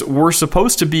Packers were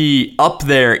supposed to be up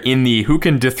there in the who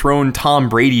can dethrone Tom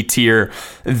Brady tier.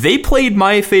 They played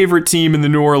my favorite team in the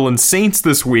New Orleans Saints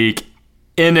this week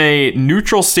in a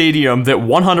neutral stadium that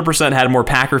 100% had more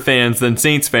Packer fans than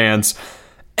Saints fans.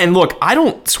 And look, I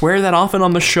don't swear that often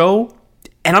on the show.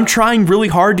 And I'm trying really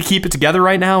hard to keep it together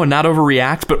right now and not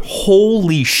overreact, but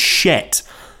holy shit.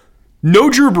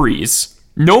 No Drew Brees,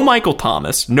 no Michael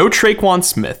Thomas, no Traquan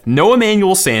Smith, no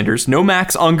Emmanuel Sanders, no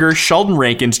Max Unger, Sheldon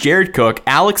Rankins, Jared Cook,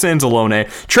 Alex Anzalone,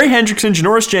 Trey Hendrickson,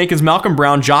 Janoris Jenkins, Malcolm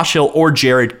Brown, Josh Hill, or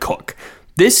Jared Cook.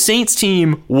 This Saints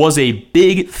team was a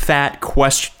big fat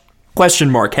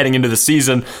question mark heading into the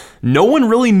season. No one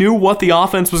really knew what the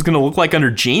offense was going to look like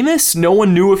under Jameis. No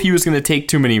one knew if he was going to take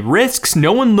too many risks.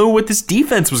 No one knew what this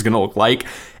defense was going to look like.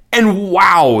 And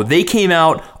wow, they came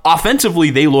out offensively.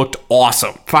 They looked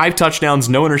awesome. 5 touchdowns,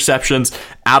 no interceptions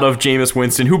out of Jameis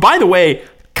Winston, who, by the way,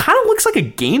 kind of looks like a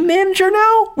game manager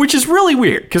now, which is really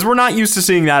weird because we're not used to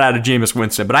seeing that out of Jameis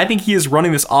Winston. But I think he is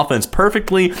running this offense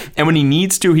perfectly, and when he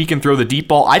needs to, he can throw the deep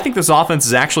ball. I think this offense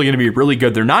is actually going to be really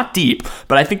good. They're not deep,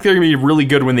 but I think they're going to be really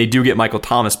good when they do get Michael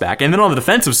Thomas back. And then on the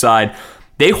defensive side,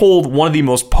 they hold one of the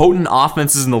most potent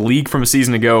offenses in the league from a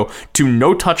season ago to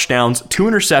no touchdowns, 2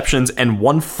 interceptions, and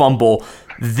 1 fumble.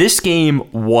 This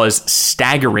game was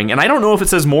staggering, and I don't know if it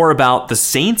says more about the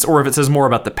Saints or if it says more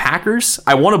about the Packers.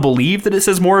 I want to believe that it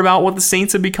says more about what the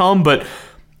Saints have become, but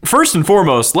first and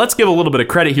foremost, let's give a little bit of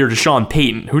credit here to Sean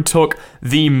Payton, who took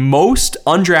the most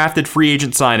undrafted free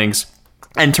agent signings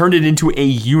and turned it into a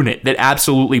unit that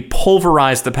absolutely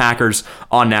pulverized the Packers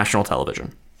on national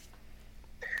television.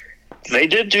 They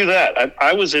did do that.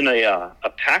 I was in a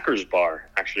Packers bar,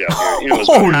 actually, out here. It was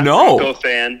half Bronco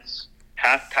fans,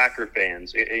 half Packer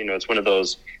fans. It's one of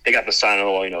those, they got the sign on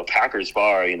the wall, Packers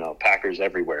bar, Packers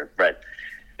everywhere, right?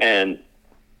 And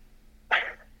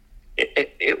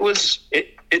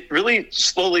it really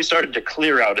slowly started to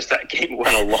clear out as that game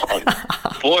went along.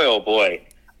 Boy, oh boy.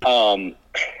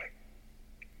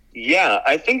 Yeah,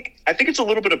 I think it's a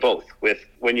little bit of both. With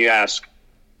when you ask,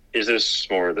 is this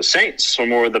more of the Saints or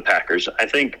more of the Packers? Our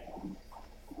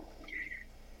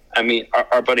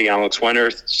buddy Alex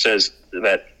Wenner says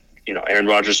that Aaron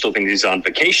Rodgers still thinks he's on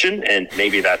vacation, and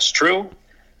maybe that's true.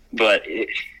 But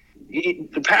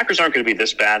the Packers aren't going to be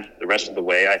this bad the rest of the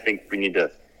way. I think we need to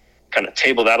kind of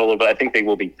table that a little bit. I think they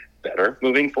will be better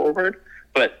moving forward.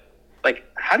 But,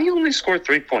 how do you only score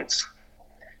 3 points?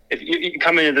 If you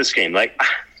come into this game, I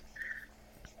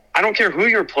don't care who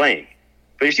you're playing,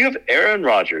 but if you have Aaron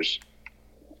Rodgers,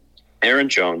 Aaron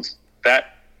Jones,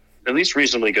 that at least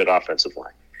reasonably good offensive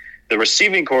line, the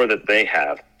receiving core that they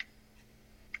have,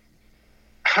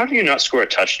 how do you not score a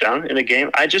touchdown in a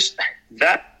game?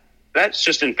 That's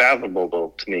just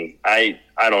unfathomable to me. I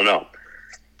don't know.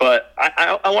 But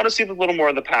I want to see a little more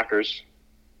of the Packers.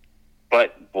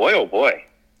 But boy, oh boy,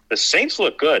 the Saints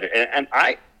look good. And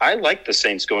I like the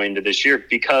Saints going into this year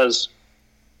because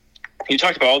you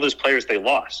talked about all those players they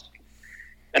lost.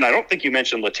 And I don't think you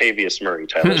mentioned Latavius Murray,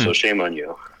 Tyler, so shame on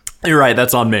you. You're right.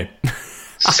 That's on me.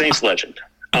 Saints legend.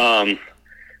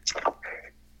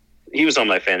 He was on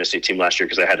my fantasy team last year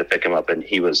because I had to pick him up, and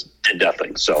he did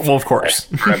nothing. So, well, of course,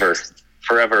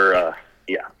 forever,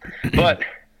 yeah. But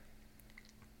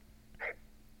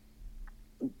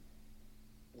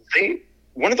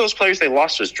one of those players they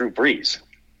lost was Drew Brees,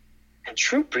 and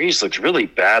Drew Brees looked really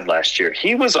bad last year.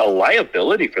 He was a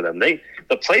liability for them. The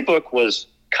playbook was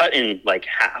cut in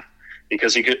half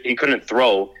because he couldn't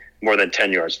throw more than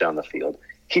 10 yards down the field.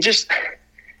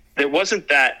 There wasn't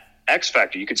that X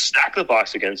factor. You could stack the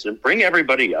box against him, bring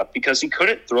everybody up because he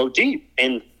couldn't throw deep.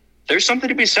 And there's something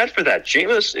to be said for that.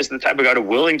 Jameis is the type of guy who's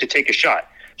willing to take a shot.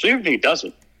 So even if he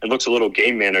doesn't and looks a little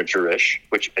game manager-ish,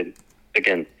 which,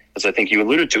 again, as I think you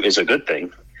alluded to, is a good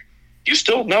thing, you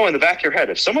still know in the back of your head,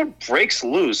 if someone breaks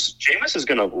loose, Jameis is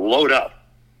going to load up.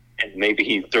 And maybe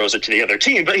he throws it to the other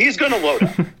team, but he's going to load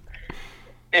up.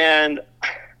 And,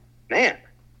 man,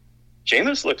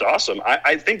 Jameis looked awesome.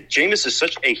 I think Jameis is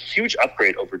such a huge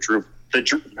upgrade over I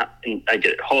get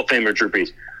it, Hall of Famer Drew Brees,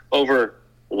 over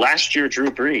last year Drew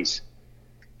Brees.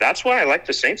 That's why I like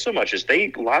the Saints so much, is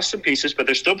they lost some pieces, but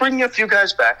they're still bringing a few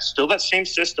guys back, still that same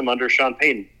system under Sean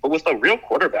Payton, but with a real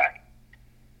quarterback.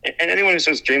 And anyone who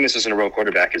says Jameis isn't a real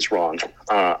quarterback is wrong.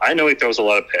 I know he throws a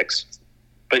lot of picks,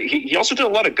 but he also did a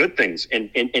lot of good things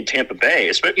in Tampa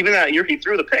Bay. Even that year he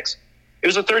threw the picks. It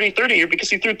was a 30-30 year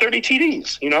because he threw 30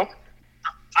 TDs,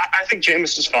 I think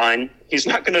Jameis is fine. He's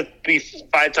not going to be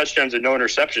 5 touchdowns and no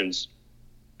interceptions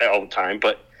all the time,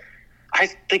 but I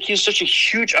think he's such a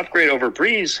huge upgrade over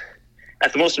Breeze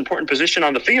at the most important position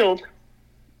on the field.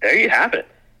 There you have it.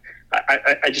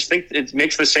 I just think it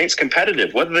makes the Saints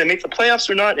competitive. Whether they make the playoffs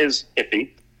or not is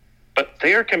iffy, but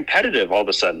they are competitive all of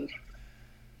a sudden.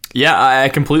 Yeah, I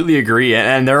completely agree,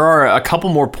 and there are a couple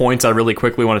more points I really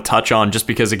quickly want to touch on, just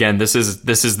because again, this is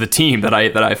the team that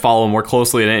I follow more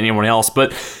closely than anyone else.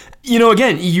 But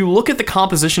again, you look at the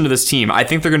composition of this team. I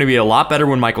think they're going to be a lot better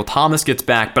when Michael Thomas gets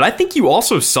back, but I think you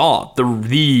also saw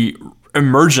the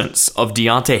emergence of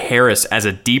Deontay Harris as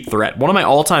a deep threat. One of my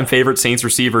all-time favorite Saints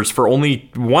receivers for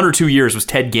only 1 or 2 years was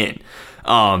Ted Ginn.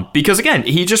 Because again,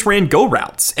 he just ran go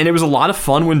routes, and it was a lot of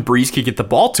fun when Breeze could get the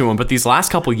ball to him. But these last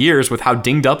couple years, with how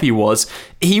dinged up he was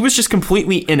just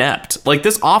completely inept. Like,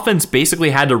 this offense basically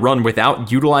had to run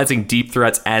without utilizing deep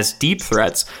threats as deep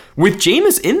threats. With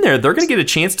Jameis in there, they're going to get a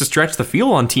chance to stretch the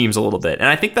field on teams a little bit, and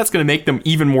I think that's going to make them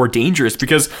even more dangerous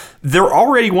because they're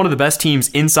already one of the best teams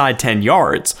inside 10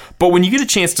 yards. But when you get a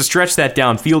chance to stretch that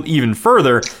downfield even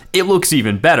further, it looks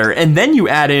even better. And then you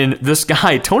add in this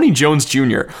guy, Tony Jones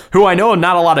Jr., who I know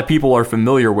not a lot of people are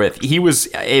familiar with.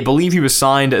 I believe he was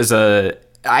signed as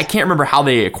I can't remember how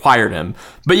they acquired him.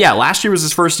 But yeah, last year was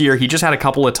his first year. He just had a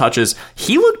couple of touches.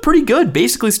 He looked pretty good,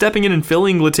 basically stepping in and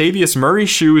filling Latavius Murray's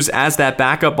shoes as that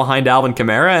backup behind Alvin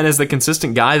Kamara and as the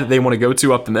consistent guy that they want to go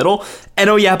to up the middle. And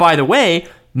oh yeah, by the way,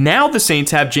 now the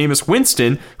Saints have Jameis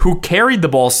Winston, who carried the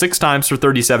ball 6 times for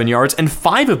 37 yards, and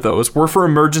 5 of those were for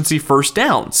emergency first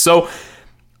downs. So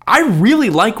I really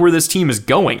like where this team is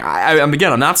going.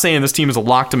 Again, I'm not saying this team is a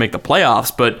lock to make the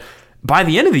playoffs, but by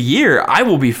the end of the year, I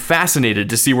will be fascinated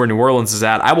to see where New Orleans is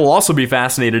at. I will also be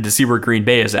fascinated to see where Green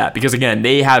Bay is at, because again,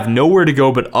 they have nowhere to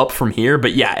go but up from here.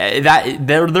 But yeah,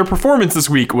 their performance this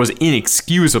week was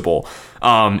inexcusable.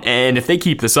 And if they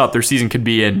keep this up, their season could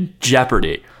be in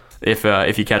jeopardy.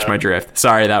 If you catch my drift.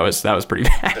 Sorry, that was pretty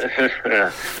bad.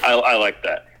 I like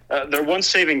that. Their one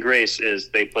saving grace is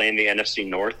they play in the NFC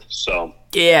North, so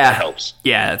yeah, that helps.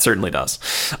 Yeah, it certainly does.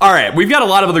 All right, we've got a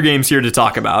lot of other games here to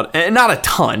talk about, and not a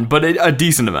ton, but a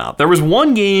decent amount. There was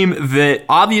one game that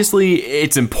obviously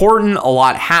it's important, a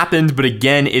lot happened, but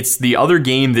again, it's the other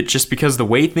game that just because the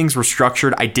way things were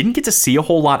structured, I didn't get to see a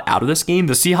whole lot out of this game.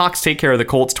 The Seahawks take care of the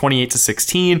Colts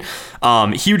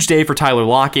 28-16. Huge day for Tyler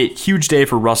Lockett, huge day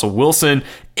for Russell Wilson.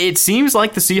 It seems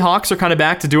like the Seahawks are kind of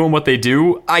back to doing what they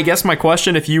do. I guess my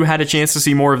question, if you had a chance to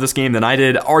see more of this game than I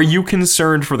did, are you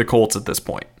concerned for the Colts at this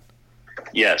point?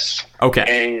 Yes.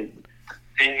 Okay.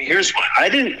 And here's why. I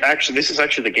didn't actually. This is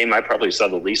actually the game I probably saw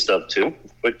the least of too,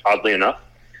 but oddly enough.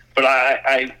 But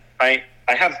I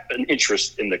have an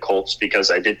interest in the Colts because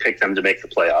I did pick them to make the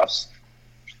playoffs.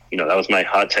 That was my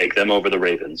hot take, them over the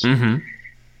Ravens. Mm-hmm.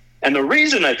 And the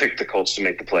reason I picked the Colts to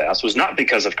make the playoffs was not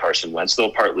because of Carson Wentz,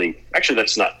 though partly. Actually,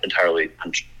 that's not entirely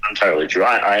true.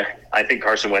 I think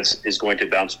Carson Wentz is going to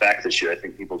bounce back this year. I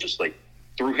think people just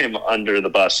threw him under the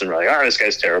bus and were like, "Oh, this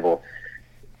guy's terrible."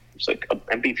 It's like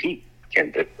MVP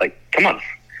candidate. Come on,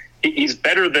 he's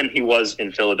better than he was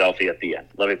in Philadelphia at the end.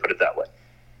 Let me put it that way.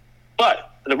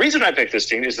 But the reason I picked this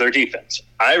team is their defense.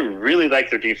 I really like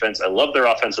their defense. I love their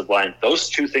offensive line. Those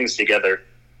two things together.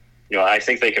 I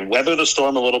think they can weather the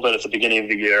storm a little bit at the beginning of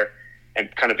the year and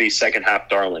kind of be second half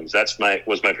darlings. Was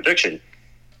my prediction.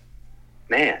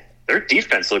 Man, their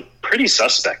defense looked pretty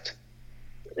suspect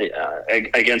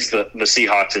against the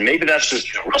Seahawks, and maybe that's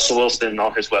just Russell Wilson and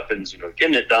all his weapons.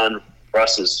 Getting it done.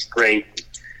 Russ is great,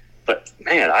 but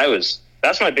man,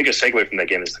 that's my biggest takeaway from that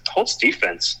game is the Colts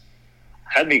defense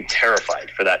had me terrified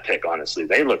for that pick. Honestly,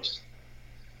 they looked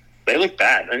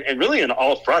bad. And really in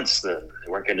all fronts, they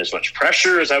weren't getting as much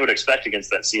pressure as I would expect against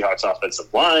that Seahawks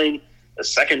offensive line. The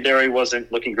secondary wasn't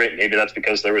looking great. Maybe that's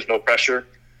because there was no pressure.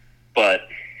 But,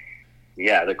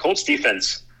 yeah, the Colts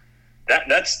defense,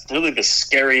 that's really the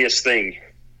scariest thing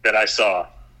that I saw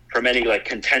from any,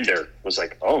 contender was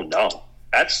oh, no.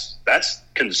 That's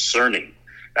concerning.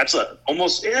 That's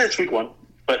it's week 1.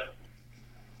 But,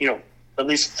 at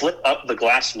least flip up the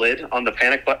glass lid on the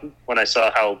panic button when I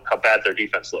saw how bad their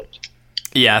defense looked.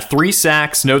 Yeah, 3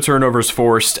 sacks, no turnovers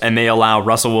forced, and they allow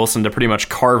Russell Wilson to pretty much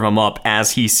carve them up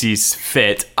as he sees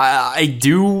fit. I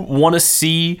do want to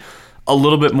see a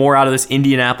little bit more out of this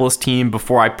Indianapolis team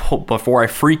before I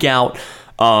freak out.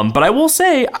 But I will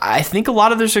say, I think a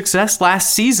lot of their success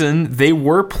last season, they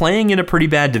were playing in a pretty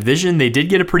bad division. They did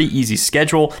get a pretty easy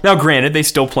schedule. Now, granted, they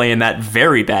still play in that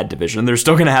very bad division. They're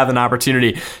still going to have an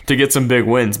opportunity to get some big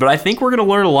wins. But I think we're going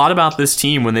to learn a lot about this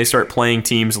team when they start playing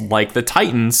teams like the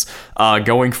Titans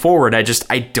going forward.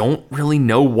 I don't really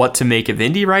know what to make of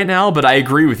Indy right now, but I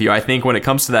agree with you. I think when it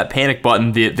comes to that panic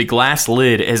button, the glass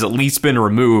lid has at least been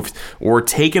removed. We're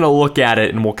taking a look at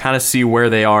it, and we'll kind of see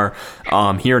where they are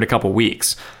here in a couple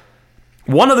weeks.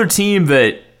 One other team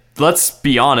that, let's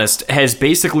be honest, has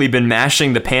basically been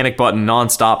mashing the panic button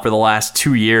nonstop for the last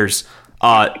 2 years.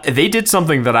 They did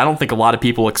something that I don't think a lot of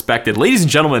people expected. Ladies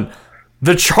and gentlemen,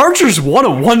 the Chargers won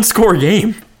a one-score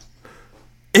game.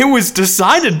 It was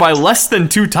decided by less than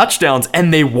 2 touchdowns,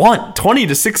 and they won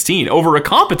 20-16 over a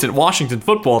competent Washington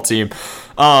football team.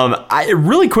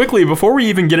 Really quickly, before we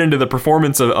even get into the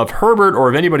performance of Herbert or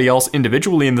of anybody else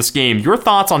individually in this game, your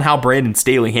thoughts on how Brandon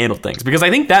Staley handled things, because I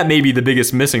think that may be the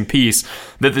biggest missing piece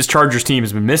that this Chargers team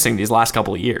has been missing these last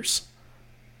couple of years.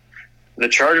 The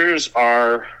Chargers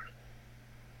are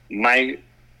my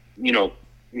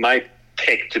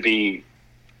pick to be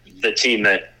the team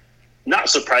that not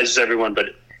surprises everyone, but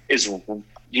is,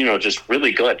 just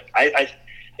really good.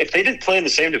 If they didn't play in the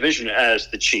same division as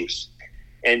the Chiefs,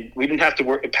 and we didn't have to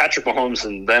work, Patrick Mahomes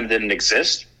and them didn't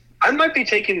exist, I might be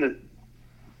taking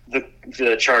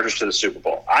the Chargers to the Super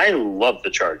Bowl. I love the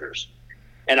Chargers,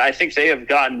 and I think they have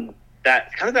gotten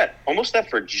almost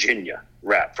that Virginia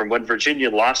rap from when Virginia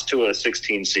lost to a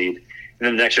 16 seed, and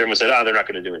then the next year everyone said, they're not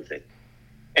going to do anything.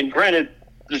 And granted,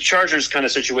 the Chargers kind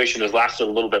of situation has lasted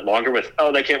a little bit longer with,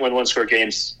 they can't win one-score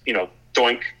games,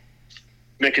 doink,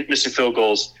 missing field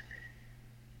goals.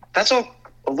 That's all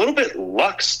a little bit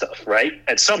luck stuff, right?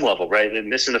 At some level, right? And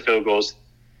missing the field goals.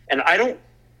 And I don't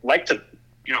like to,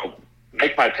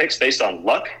 make my picks based on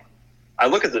luck. I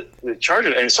look at the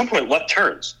Chargers, and at some point luck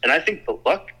turns. And I think the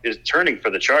luck is turning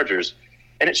for the Chargers.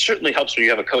 And it certainly helps when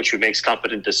you have a coach who makes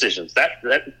competent decisions.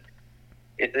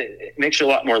 It makes you a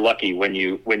lot more lucky when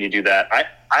you do that.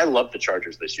 I love the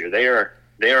Chargers this year.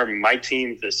 They are my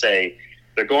team to say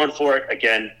they're going for it.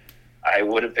 Again, I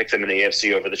wouldn't pick them in the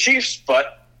AFC over the Chiefs,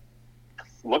 but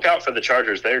look out for the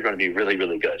Chargers. They're going to be really,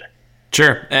 really good.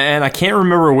 Sure, and I can't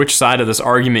remember which side of this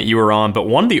argument you were on, but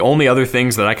one of the only other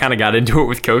things that I kind of got into it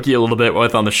with Koki a little bit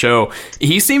with on the show,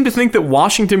 he seemed to think that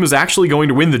Washington was actually going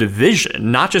to win the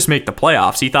division, not just make the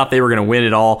playoffs. He thought they were going to win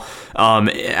it all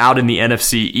out in the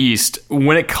NFC East.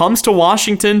 When it comes to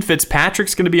Washington,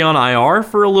 Fitzpatrick's going to be on IR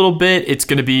for a little bit. It's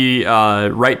going to be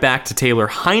right back to Taylor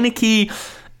Heineke.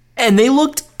 And they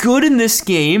looked good in this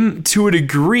game to a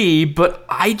degree, but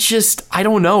I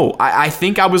don't know. I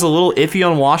think I was a little iffy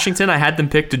on Washington. I had them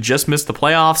picked to just miss the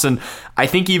playoffs, and I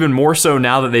think even more so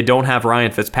now that they don't have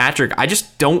Ryan Fitzpatrick. I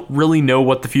just don't really know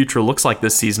what the future looks like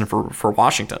this season for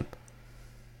Washington.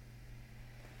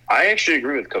 I actually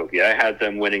agree with Koki. I had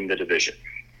them winning the division.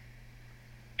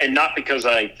 And not because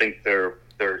I think they're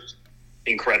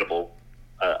incredible.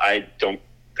 I don't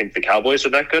think the Cowboys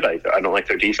are that good. I don't like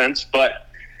their defense, but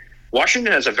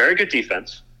Washington has a very good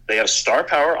defense. They have star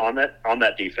power on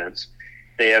that defense.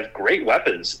 They have great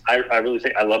weapons. I really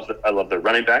think I love their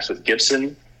running backs with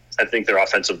Gibson. I think their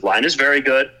offensive line is very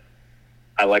good.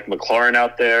 I like McLaurin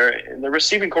out there, and the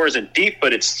receiving core isn't deep,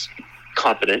 but it's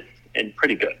competent and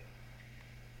pretty good.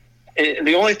 And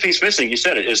the only piece missing, you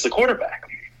said it, is the quarterback.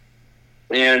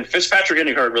 And Fitzpatrick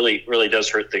getting hurt really, really does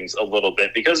hurt things a little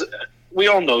bit, because we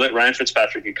all know that Ryan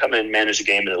Fitzpatrick can come in, manage a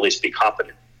game, and at least be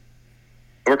competent.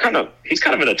 He's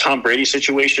kind of in a Tom Brady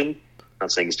situation. I'm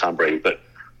not saying he's Tom Brady, but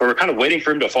we're kind of waiting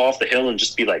for him to fall off the hill and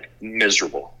just be like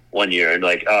miserable one year and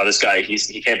like, this guy, he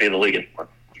can't be in the league anymore.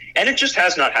 And it just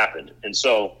has not happened. And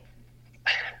so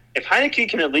if Heineke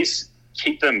can at least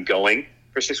keep them going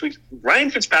for 6 weeks, Ryan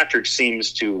Fitzpatrick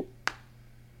seems to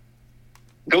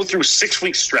go through 6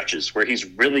 week stretches where he's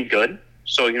really good.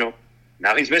 So,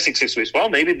 now he's missing 6 weeks. Well,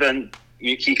 maybe then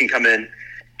he can come in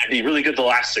and be really good the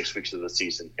last 6 weeks of the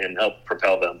season and help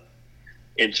propel them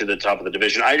into the top of the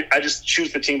division. I just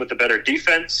choose the team with the better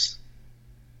defense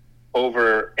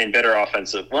and better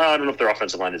offensive. Well, I don't know if their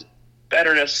offensive line is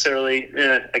better necessarily.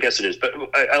 I guess it is. But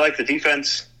I like the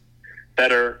defense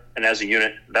better, and as a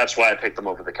unit, that's why I picked them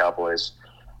over the Cowboys.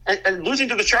 And losing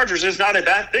to the Chargers is not a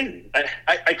bad thing.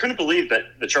 I couldn't believe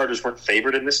that the Chargers weren't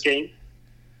favored in this game.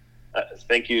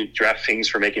 Thank you, DraftKings,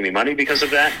 for making me money because of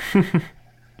that.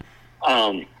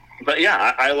 But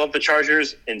yeah, I love the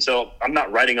Chargers, and so I'm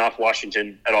not writing off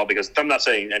Washington at all, because I'm not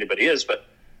saying anybody is, but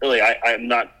really I'm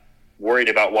not worried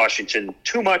about Washington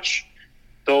too much,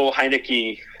 though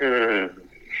Heineke.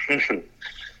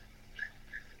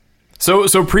 So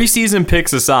preseason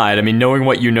picks aside, I mean, knowing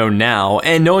what you know now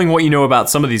and knowing what you know about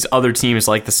some of these other teams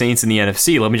like the Saints in the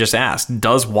NFC, let me just ask,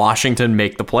 does Washington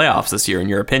make the playoffs this year in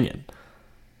your opinion?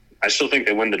 I still think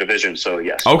they win the division, so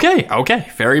yes.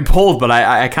 Okay. Very bold, but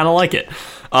I kind of like it.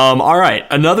 All right,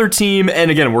 another team, and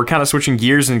again, we're kind of switching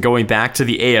gears and going back to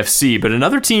the AFC, but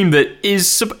another team that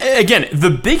is, again, the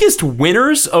biggest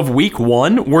winners of week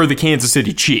 1 were the Kansas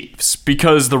City Chiefs,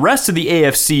 because the rest of the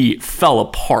AFC fell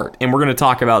apart, and we're going to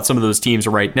talk about some of those teams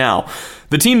right now.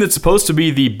 The team that's supposed to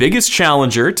be the biggest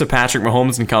challenger to Patrick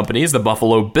Mahomes and company is the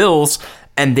Buffalo Bills,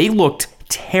 and they looked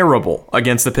terrible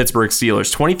against the Pittsburgh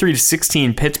Steelers.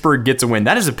 23-16, Pittsburgh gets a win.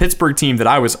 That is a Pittsburgh team that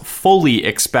I was fully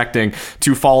expecting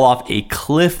to fall off a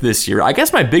cliff this year. I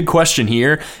guess my big question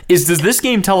here is, does this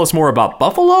game tell us more about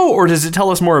Buffalo, or does it tell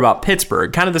us more about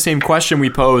Pittsburgh? Kind of the same question we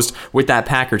posed with that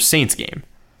Packers-Saints game.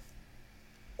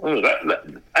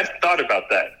 I've thought about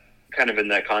that kind of in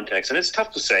that context, and it's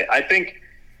tough to say. I think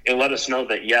it let us know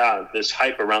that, this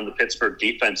hype around the Pittsburgh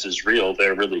defense is real.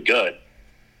 They're really good.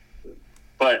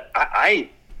 But I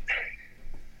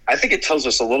think it tells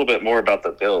us a little bit more about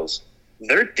the Bills.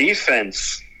 Their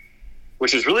defense,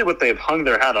 which is really what they've hung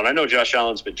their hat on. I know Josh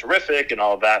Allen's been terrific and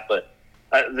all of that, but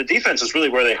the defense is really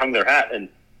where they hung their hat. And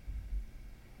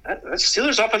the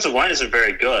Steelers' offensive line isn't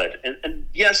very good. And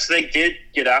yes, they did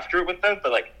get after it with them,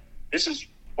 but this is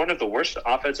one of the worst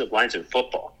offensive lines in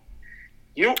football.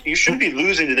 You shouldn't be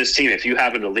losing to this team if you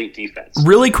have an elite defense.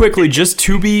 Really quickly, just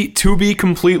to be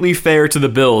completely fair to the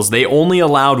Bills, they only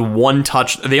allowed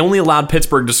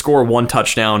Pittsburgh to score 1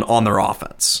 touchdown on their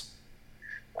offense.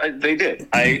 They did.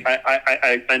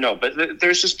 I know, but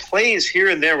there's just plays here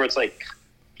and there where it's like,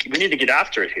 we need to get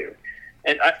after it here.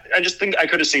 And I just think I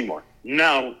could have seen more.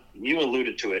 Now, you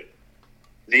alluded to it.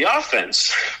 The offense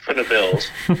for the Bills,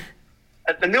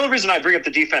 and the only reason I bring up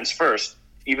the defense first,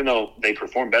 even though they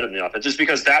perform better than the offense, is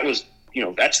because that was,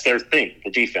 that's their thing,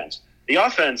 the defense. The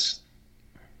offense,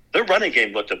 their running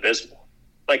game looked abysmal.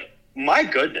 My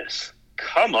goodness.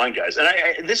 Come on, guys.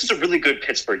 And this is a really good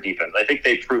Pittsburgh defense. I think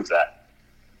they proved that.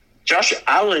 Josh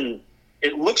Allen,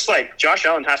 it looks like Josh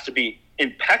Allen has to be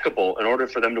impeccable in order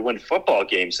for them to win football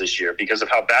games this year because of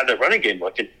how bad their running game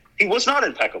looked. And he was not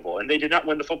impeccable, and they did not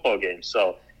win the football game.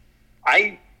 So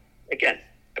again,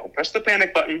 don't press the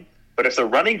panic button. But if the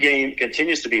running game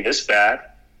continues to be this bad,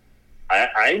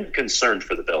 I'm concerned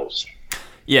for the Bills.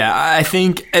 Yeah, I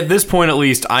think at this point, at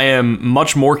least, I am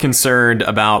much more concerned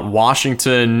about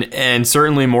Washington and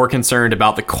certainly more concerned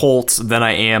about the Colts than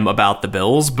I am about the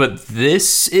Bills. But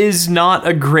this is not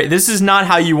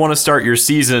how you want to start your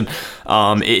season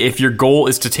if your goal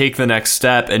is to take the next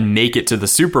step and make it to the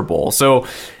Super Bowl. So,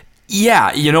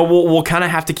 yeah, we'll kind of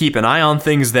have to keep an eye on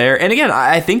things there. And again,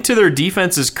 I think to their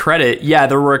defense's credit,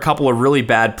 there were a couple of really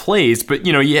bad plays, but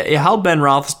you held Ben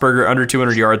Roethlisberger under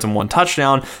 200 yards and 1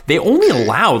 touchdown. They only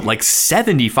allowed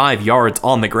 75 yards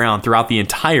on the ground throughout the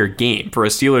entire game for a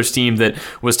Steelers team that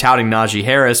was touting Najee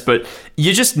Harris, but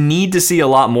you just need to see a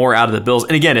lot more out of the Bills.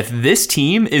 And again, if this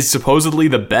team is supposedly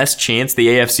the best chance the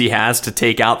AFC has to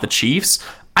take out the Chiefs,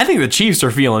 I think the Chiefs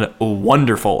are feeling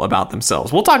wonderful about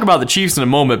themselves. We'll talk about the Chiefs in a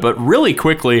moment, but really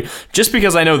quickly, just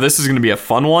because I know this is going to be a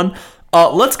fun one,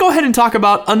 let's go ahead and talk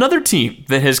about another team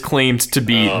that has claimed to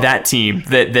be that team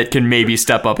that can maybe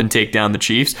step up and take down the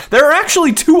Chiefs. There are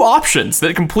actually 2 options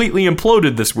that completely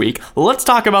imploded this week. Let's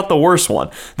talk about the worst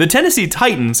one. The Tennessee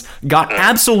Titans got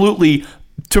absolutely,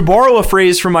 to borrow a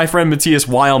phrase from my friend Matthias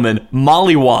Weilman,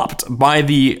 mollywopped by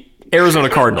the Arizona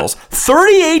Cardinals.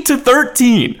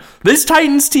 38-13. This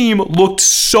Titans team looked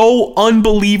so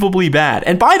unbelievably bad.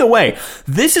 And by the way,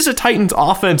 this is a Titans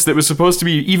offense that was supposed to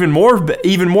be even more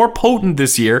potent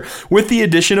this year with the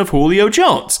addition of Julio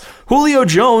Jones. Julio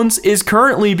Jones is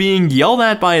currently being yelled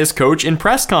at by his coach in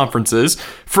press conferences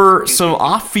for some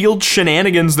off-field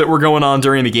shenanigans that were going on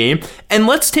during the game. And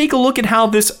let's take a look at how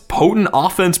this potent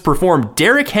offense performed.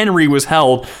 Derrick Henry was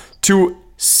held to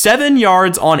 7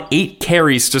 yards on 8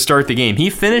 carries to start the game. He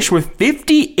finished with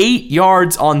 58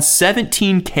 yards on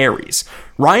 17 carries.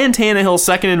 Ryan Tannehill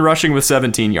second in rushing with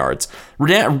 17 yards.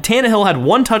 Tannehill had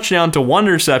 1 touchdown to 1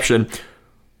 interception.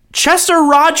 Chester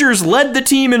Rogers led the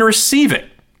team in receiving.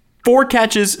 4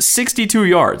 catches, 62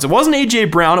 yards. It wasn't A.J.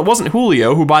 Brown. It wasn't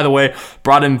Julio, who, by the way,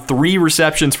 brought in 3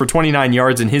 receptions for 29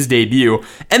 yards in his debut.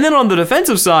 And then on the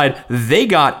defensive side, they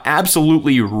got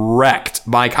absolutely wrecked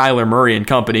by Kyler Murray and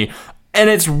company. And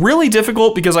it's really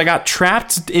difficult because I got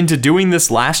trapped into doing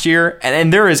this last year,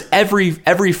 and there is every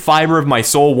fiber of my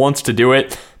soul wants to do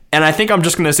it, and I think I'm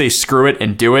just going to say screw it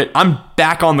and do it. I'm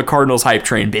back on the Cardinals hype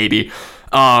train, baby.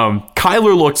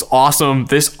 Kyler looks awesome.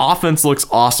 This offense looks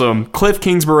awesome. Cliff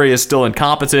Kingsbury is still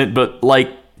incompetent, but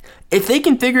if they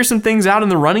can figure some things out in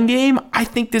the running game, I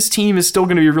think this team is still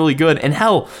going to be really good. And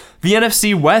hell, the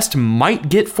NFC West might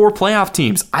get 4 playoff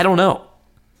teams. I don't know.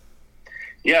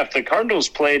 Yeah, if the Cardinals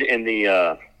played in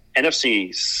the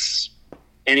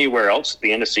anywhere else, the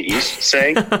NFC East,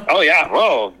 say, oh, yeah,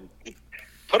 whoa,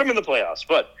 put them in the playoffs.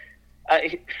 But,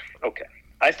 okay.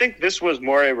 I think this was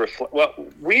more well,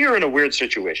 we are in a weird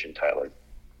situation, Tyler,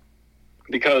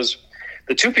 because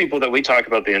the two people that we talk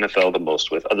about the NFL the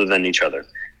most with, other than each other,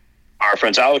 are our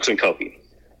friends Alex and Kobe,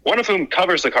 one of whom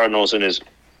covers the Cardinals and is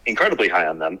incredibly high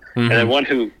on them, and then one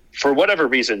who, for whatever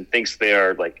reason, thinks they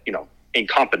are, like,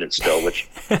 incompetent still, which,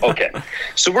 okay.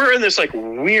 So we're in this, like,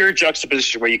 weird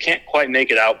juxtaposition where you can't quite make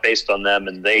it out based on them,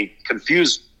 and they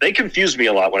confuse me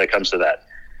a lot when it comes to that.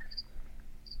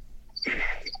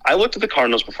 I looked at the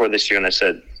Cardinals before this year and I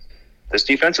said, this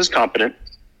defense is competent.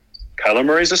 Kyler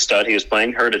Murray's a stud. He was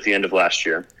playing hurt at the end of last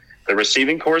year. The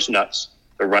receiving core is nuts.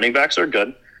 Their running backs are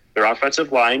good. Their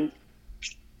offensive line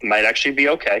might actually be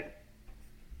okay.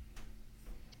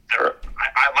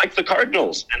 I like the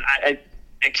Cardinals. And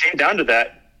it came down to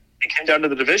that. It came down to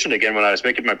the division again when I was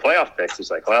making my playoff picks. It's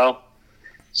like, well,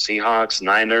 Seahawks,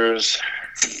 Niners,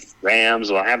 Rams,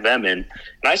 I'll have them in. And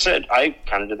I said, I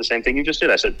kind of did the same thing you just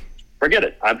did. I said, forget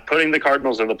it. I'm putting the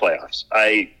Cardinals in the playoffs.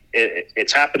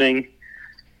 It's happening.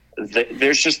 They're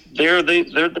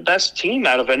the best team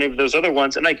out of any of those other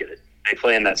ones, and I get it. They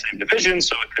play in that same division,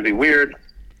 so it could be weird.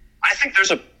 I think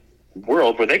there's a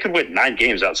world where they could win 9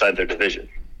 games outside their division.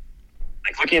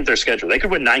 Like, looking at their schedule, they could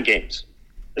win 9 games,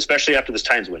 especially after this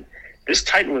Titans win. This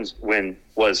Titans win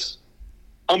was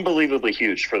unbelievably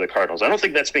huge for the Cardinals. I don't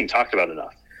think that's being talked about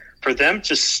enough. For them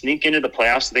to sneak into the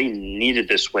playoffs, they needed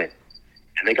this win.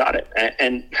 And they got it.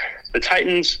 And the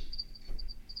Titans,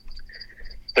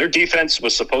 their defense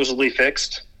was supposedly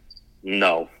fixed.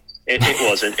 No, it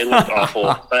wasn't. It looked awful.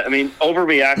 I mean,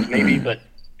 overreact maybe, but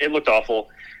it looked awful.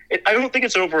 I don't think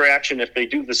it's overreaction if they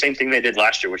do the same thing they did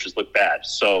last year, which is look bad.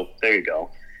 So there you go.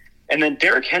 And then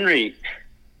Derrick Henry,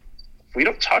 we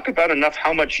don't talk about enough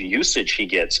how much usage he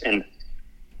gets. And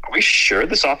are we sure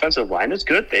this offensive line is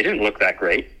good? They didn't look that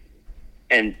great.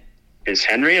 And is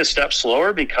Henry a step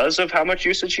slower because of how much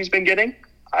usage he's been getting?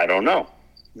 I don't know.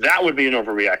 That would be an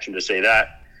overreaction to say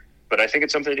that, but I think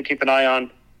it's something to keep an eye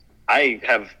on.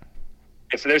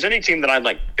 If there's any team that I'm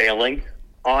like bailing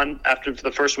on after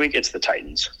the first week, it's the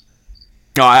Titans.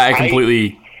 No, I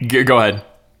completely go ahead.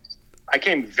 I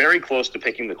came very close to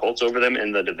picking the Colts over them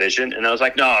in the division, and I was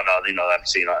like, no, I've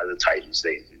seen the Titans.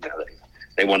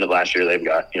 They won it last year. They've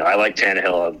got, I like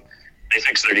Tannehill. They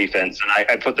fixed their defense, and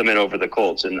I put them in over the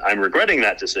Colts. And I'm regretting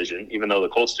that decision, even though the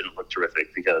Colts didn't look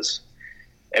terrific, because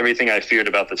everything I feared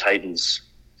about the Titans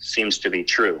seems to be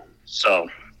true. So,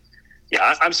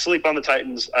 yeah, I'm asleep on the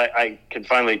Titans. I can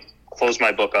finally close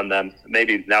my book on them.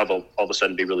 Maybe now they'll all of a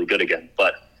sudden be really good again.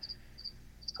 But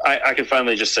I can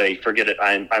finally just say, forget it.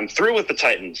 I'm through with the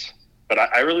Titans. But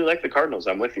I really like the Cardinals.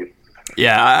 I'm with you.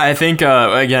 Yeah, I think,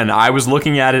 again, I was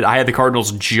looking at it. I had the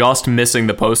Cardinals just missing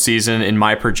the postseason in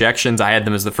my projections. I had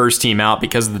them as the first team out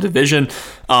because of the division.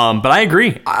 But I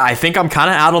agree. I think I'm kind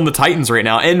of out on the Titans right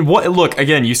now. And look,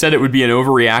 again, you said it would be an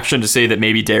overreaction to say that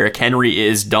maybe Derrick Henry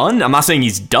is done. I'm not saying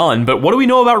he's done, but what do we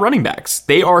know about running backs?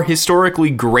 They are historically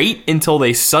great until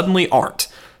they suddenly aren't.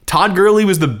 Todd Gurley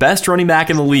was the best running back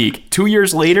in the league. 2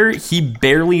 years later, he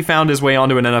barely found his way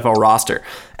onto an NFL roster.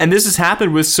 And this has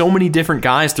happened with so many different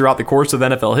guys throughout the course of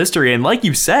NFL history. And like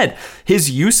you said, his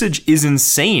usage is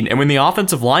insane. And when the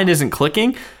offensive line isn't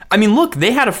clicking, I mean, look,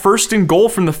 they had a 1st and goal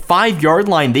from the 5-yard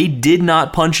line. They did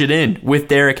not punch it in with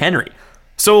Derrick Henry.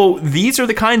 So these are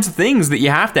the kinds of things that you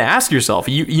have to ask yourself.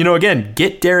 Again,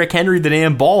 get Derrick Henry the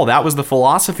damn ball. That was the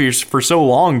philosophy for so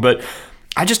long, but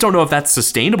I just don't know if that's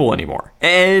sustainable anymore.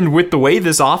 And with the way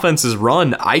this offense is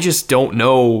run, I just don't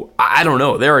know. I don't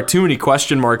know. There are too many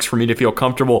question marks for me to feel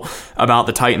comfortable about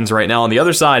the Titans right now. On the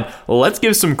other side, let's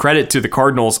give some credit to the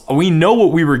Cardinals. We know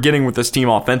what we were getting with this team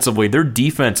offensively. Their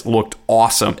defense looked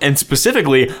awesome. And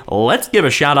specifically, let's give a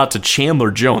shout out to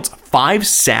Chandler Jones. 5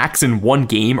 sacks in one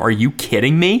game. Are you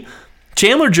kidding me?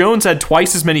 Chandler Jones had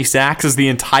twice as many sacks as the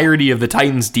entirety of the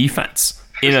Titans defense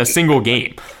in a single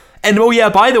game. And oh yeah,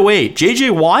 by the way,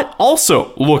 J.J. Watt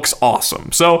also looks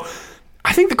awesome. So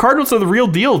I think the Cardinals are the real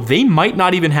deal. They might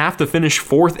not even have to finish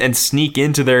 4th and sneak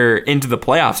into the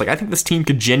playoffs. Like, I think this team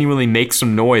could genuinely make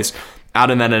some noise out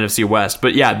in that NFC West.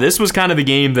 But yeah, this was kind of the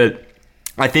game that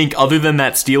I think, other than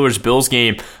that Steelers-Bills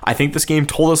game, I think this game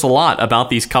told us a lot about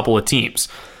these couple of teams.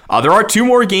 There are 2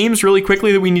 more games really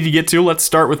quickly that we need to get to. Let's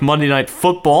start with Monday Night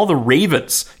Football. The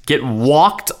Ravens get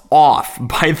walked off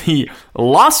by the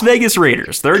Las Vegas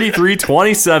Raiders,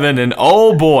 33-27, and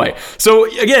oh boy. So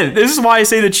again, this is why I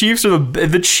say the Chiefs are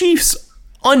the Chiefs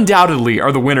undoubtedly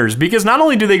are the winners, because not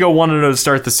only do they go 1-0 to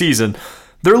start the season,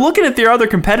 they're looking at their other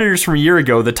competitors from a year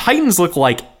ago. The Titans look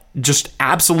like just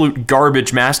absolute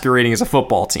garbage masquerading as a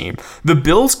football team. The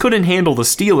Bills couldn't handle the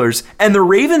Steelers, and the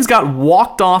Ravens got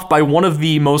walked off by one of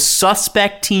the most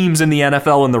suspect teams in the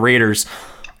NFL in the Raiders.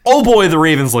 Oh boy, the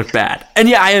Ravens look bad. And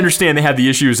yeah, I understand they had the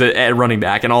issues at running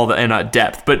back and all the and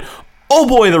depth, but oh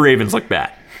boy, the Ravens look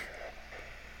bad.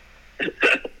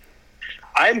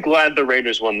 I'm glad the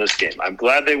Raiders won this game. I'm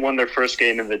glad they won their first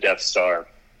game in the Death Star.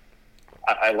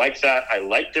 I like that. I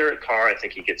like Derek Carr. I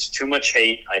think he gets too much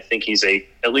hate. I think he's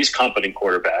at least competent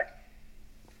quarterback.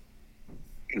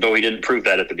 Though he didn't prove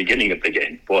that at the beginning of the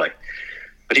game. Boy.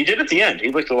 But he did at the end.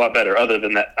 He looked a lot better. Other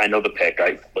than that, I know the pick.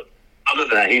 Other than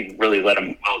that, he really let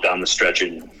him well down the stretch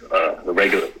in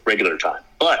the regular time.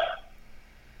 But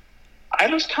I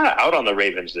was kind of out on the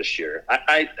Ravens this year.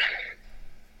 I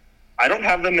don't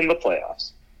have them in the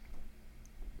playoffs.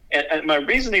 And my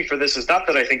reasoning for this is not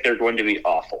that I think they're going to be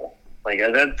awful. Like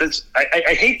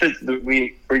I hate that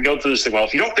we go through this thing. Well,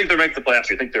 if you don't think they're making the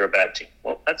playoffs, you think they're a bad team.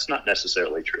 Well, that's not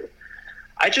necessarily true.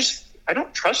 I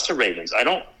don't trust the Ravens. I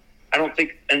don't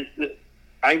think, and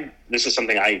this is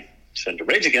something I tend to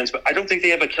rage against, but I don't think they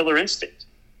have a killer instinct.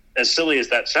 As silly as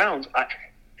that sounds,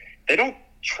 they don't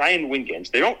try and win games.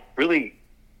 They don't really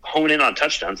hone in on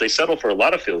touchdowns. They settle for a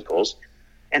lot of field goals,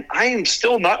 and I am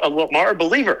still not a Lamar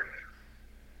believer.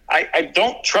 I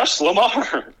don't trust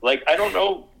Lamar. Like, I don't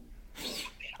know.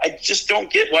 I just don't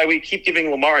get why we keep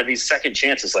giving Lamar these second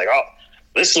chances. Like, oh,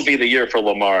 this will be the year for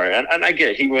Lamar. And I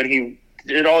get it. When he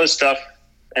did all this stuff,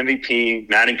 MVP,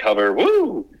 Madden cover,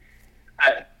 woo!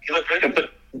 He looked good,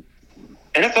 but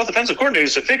NFL defensive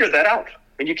coordinators have figured that out.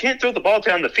 When you can't throw the ball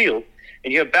down the field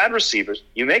and you have bad receivers,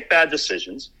 you make bad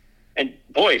decisions. And,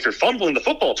 boy, if you're fumbling the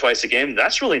football twice a game,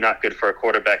 that's really not good for a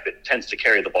quarterback that tends to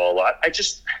carry the ball a lot.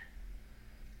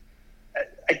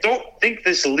 I don't think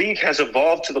this league has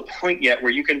evolved to the point yet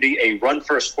where you can be a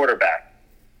run-first quarterback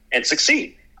and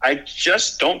succeed. I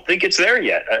just don't think it's there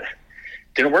yet.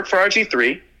 Didn't work for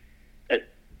RG3. And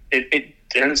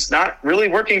it's not really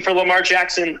working for Lamar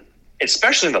Jackson,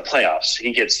 especially in the playoffs.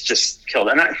 He gets just killed.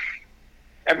 And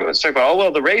everyone's talking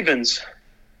about, the Ravens,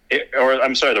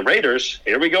 the Raiders.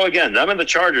 Here we go again. Them and the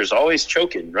Chargers always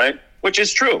choking, right? Which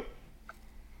is true.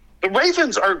 The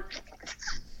Ravens are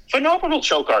phenomenal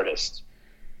choke artists.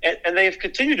 And they've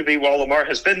continued to be while Lamar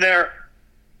has been there.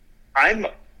 I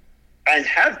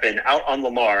have been out on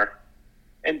Lamar,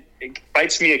 and it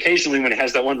bites me occasionally when he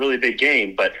has that one really big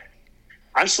game. But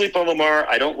I'm sleep on Lamar.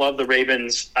 I don't love the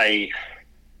Ravens. I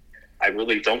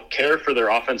really don't care for their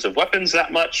offensive weapons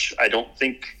that much. I don't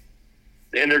think,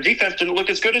 and their defense didn't look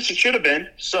as good as it should have been.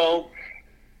 So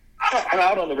I'm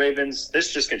out on the Ravens.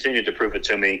 This just continued to prove it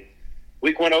to me.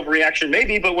 Week 1 overreaction,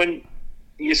 maybe, but when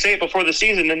you say it before the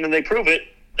season and then they prove it,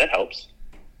 that helps.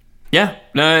 Yeah,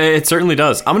 no, it certainly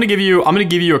does. I'm gonna give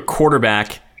you a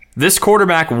quarterback. This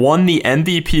quarterback won the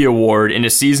MVP award in a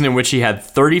season in which he had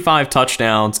 35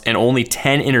 touchdowns and only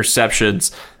 10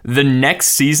 interceptions. The next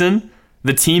season,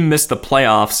 the team missed the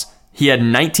playoffs. He had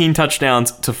 19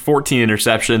 touchdowns to 14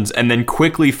 interceptions and then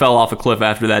quickly fell off a cliff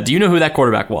after that. Do you know who that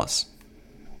quarterback was?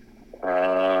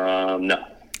 No.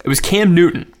 It was Cam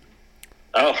Newton.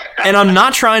 Oh. And I'm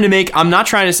not trying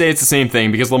to say it's the same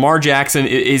thing because Lamar Jackson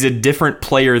is a different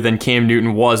player than Cam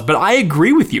Newton was, but I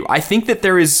agree with you. I think that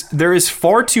there is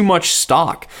far too much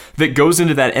stock that goes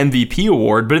into that MVP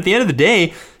award, but at the end of the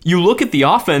day, you look at the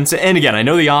offense, and again, I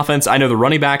know the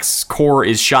running backs core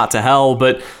is shot to hell,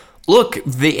 but look,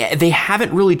 they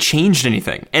haven't really changed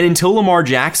anything. And until Lamar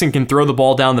Jackson can throw the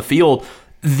ball down the field,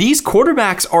 these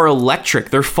quarterbacks are electric.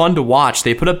 They're fun to watch.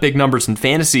 They put up big numbers in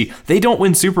fantasy. They don't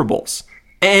win Super Bowls.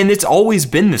 And it's always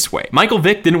been this way. Michael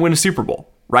Vick didn't win a Super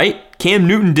Bowl, right? Cam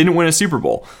Newton didn't win a Super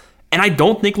Bowl. And I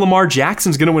don't think Lamar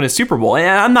Jackson's going to win a Super Bowl. And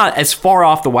I'm not as far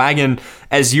off the wagon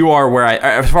as you are,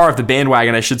 as far off the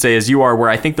bandwagon, I should say, as you are, where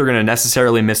I think they're going to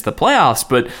necessarily miss the playoffs.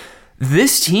 But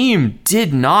this team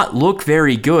did not look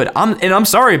very good. I'm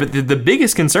sorry, but the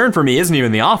biggest concern for me isn't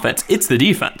even the offense. It's the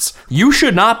defense. You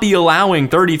should not be allowing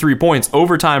 33 points,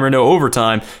 overtime or no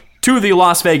overtime, to the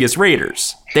Las Vegas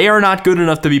Raiders. They are not good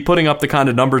enough to be putting up the kind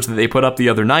of numbers that they put up the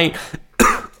other night.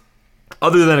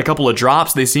 Other than a couple of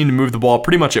drops, they seem to move the ball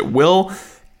pretty much at will.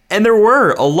 And there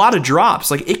were a lot of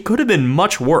drops. Like, it could have been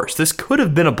much worse. This could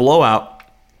have been a blowout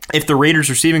if the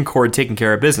Raiders receiving core had taken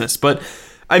care of business. But,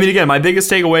 I mean, again, my biggest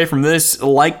takeaway from this,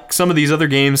 like some of these other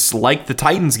games, like the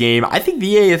Titans game, I think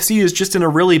the AFC is just in a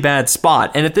really bad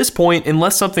spot. And at this point,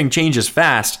 unless something changes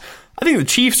fast, I think the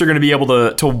Chiefs are going to be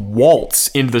able to waltz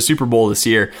into the Super Bowl this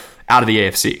year out of the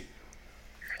AFC.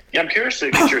 Yeah, I'm curious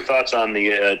to get your thoughts on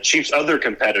the Chiefs' other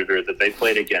competitor that they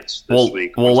played against this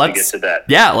week. Let's get to that.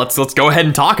 Yeah, let's go ahead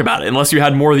and talk about it. Unless you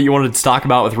had more that you wanted to talk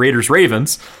about with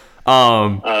Raiders-Ravens.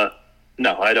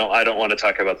 No, I don't. I don't want to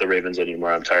talk about the Ravens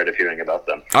anymore. I'm tired of hearing about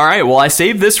them. All right, well, I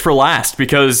saved this for last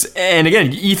because, and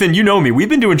again, Ethan, you know me. We've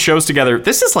been doing shows together.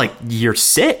 This is like year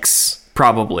 6,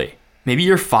 probably. Maybe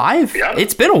year 5? Yeah.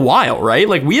 It's been a while, right?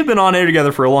 Like, we have been on air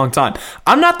together for a long time.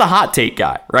 I'm not the hot take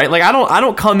guy, right? Like, I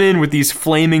don't come in with these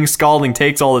flaming, scalding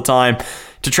takes all the time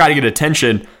to try to get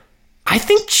attention. I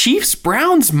think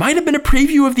Chiefs-Browns might have been a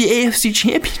preview of the AFC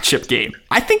Championship game.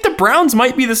 I think the Browns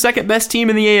might be the second best team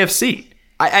in the AFC.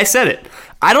 I said it.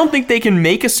 I don't think they can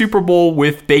make a Super Bowl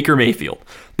with Baker Mayfield.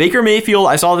 Baker Mayfield,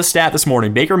 I saw the stat this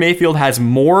morning. Baker Mayfield has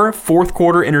more fourth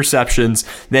quarter interceptions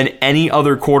than any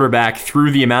other quarterback through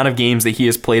the amount of games that he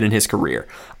has played in his career.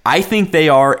 I think they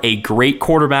are a great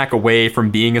quarterback away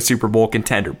from being a Super Bowl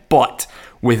contender. But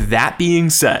with that being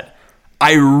said,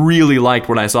 I really liked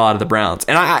what I saw out of the Browns.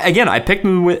 And I picked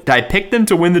them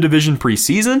to win the division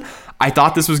preseason. I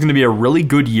thought this was going to be a really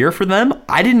good year for them.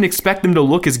 I didn't expect them to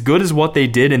look as good as what they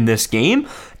did in this game.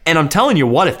 And I'm telling you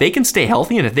what, if they can stay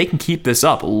healthy and if they can keep this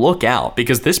up, look out.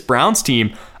 Because this Browns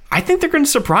team, I think they're going to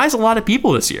surprise a lot of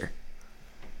people this year.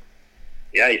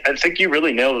 Yeah, I think you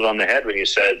really nailed it on the head when you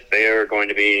said they are going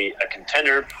to be a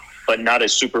contender, but not a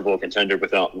Super Bowl contender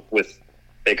with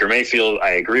Baker Mayfield.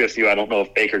 I agree with you. I don't know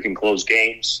if Baker can close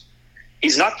games.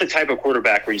 He's not the type of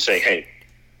quarterback where you say, hey,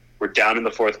 we're down in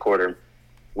the fourth quarter.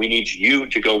 We need you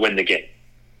to go win the game.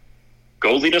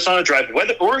 Go lead us on a drive,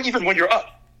 or even when you're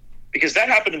up. Because that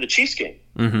happened in the Chiefs game.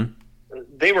 Mm-hmm.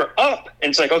 They were up, and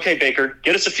it's like, okay, Baker,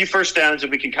 get us a few first downs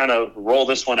and we can kind of roll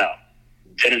this one out.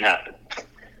 Didn't happen.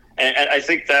 And I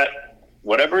think that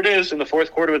whatever it is in the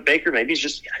fourth quarter with Baker, maybe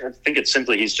I think it's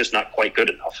simply he's just not quite good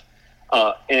enough.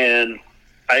 And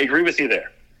I agree with you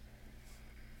there.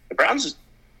 The Browns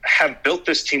have built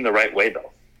this team the right way,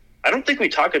 though. I don't think we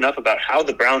talk enough about how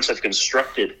the Browns have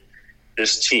constructed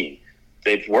this team.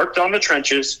 They've worked on the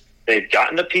trenches. They've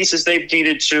gotten the pieces they've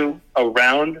needed to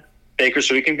around Baker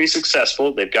so he can be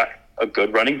successful. They've got a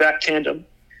good running back tandem.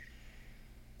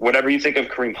 Whatever you think of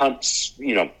Kareem Hunt's,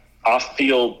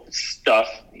 off-field stuff,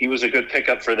 he was a good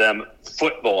pickup for them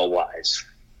football-wise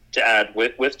to add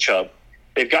with Chubb.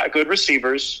 They've got good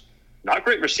receivers, not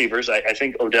great receivers. I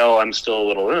think Odell, I'm still a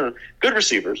little good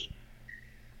receivers.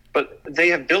 But they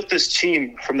have built this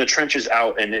team from the trenches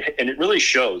out, and it really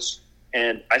shows.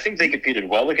 And I think they competed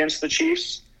well against the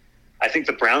Chiefs. I think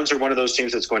the Browns are one of those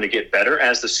teams that's going to get better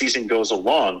as the season goes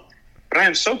along. But I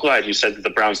am so glad you said that the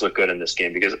Browns look good in this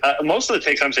game because most of the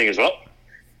takes I'm saying is, well,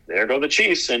 there go the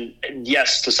Chiefs. And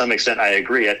yes, to some extent, I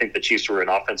agree. I think the Chiefs were an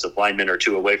offensive lineman or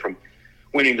two away from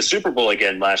winning the Super Bowl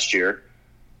again last year.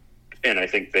 And I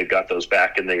think they've got those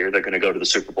back, and they're going to go to the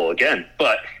Super Bowl again.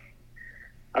 But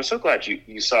I'm so glad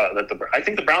you saw that. I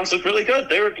think the Browns looked really good.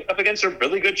 They were up against a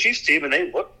really good Chiefs team, and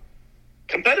they looked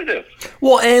competitive.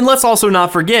 Well, and let's also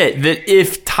not forget that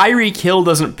if Tyreek Hill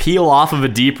doesn't peel off of a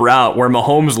deep route where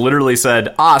Mahomes literally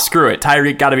said, screw it,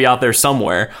 Tyreek got to be out there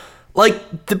somewhere,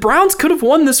 like, the Browns could have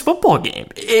won this football game.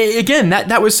 Again,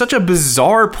 that was such a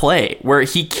bizarre play where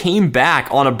he came back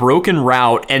on a broken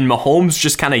route and Mahomes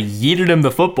just kind of yeeted him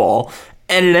the football,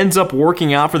 and it ends up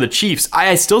working out for the Chiefs.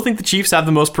 I still think the Chiefs have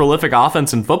the most prolific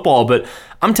offense in football, but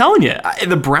I'm telling you,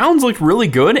 the Browns looked really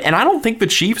good, and I don't think the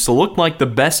Chiefs looked like the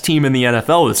best team in the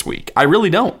NFL this week. I really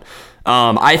don't.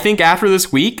 I think after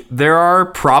this week, there are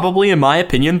probably, in my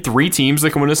opinion, 3 teams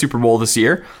that can win a Super Bowl this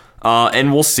year.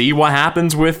 And we'll see what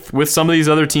happens with some of these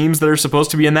other teams that are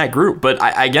supposed to be in that group. But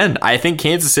I think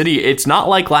Kansas City, it's not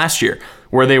like last year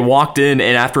where they walked in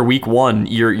and after week 1,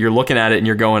 you're looking at it and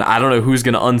you're going, I don't know who's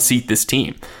going to unseat this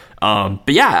team. But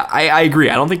yeah, I agree.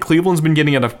 I don't think Cleveland's been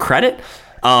getting enough credit.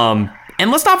 And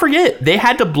let's not forget, they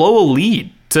had to blow a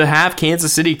lead to have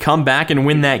Kansas City come back and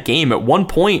win that game. At one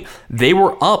point, they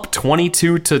were up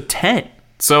 22-10.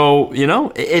 So,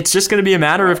 it's just going to be a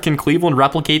matter of can Cleveland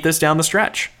replicate this down the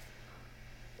stretch.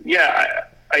 Yeah,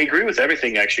 I agree with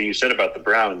everything, actually, you said about the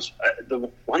Browns. The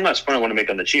one last point I want to make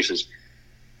on the Chiefs is,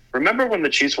 remember when the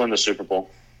Chiefs won the Super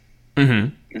Bowl?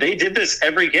 Mm-hmm. They did this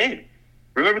every game.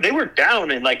 Remember, they were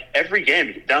down in, every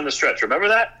game down the stretch. Remember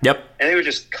that? Yep. And they would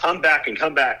just come back.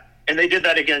 And they did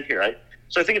that again here, right?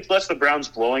 So I think it's less the Browns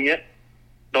blowing it,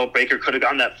 though Baker could have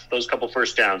gotten those couple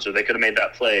first downs, or they could have made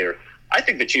that play. Or I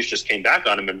think the Chiefs just came back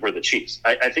on them and were the Chiefs.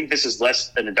 I think this is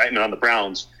less an indictment on the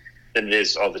Browns than it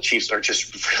is, the Chiefs are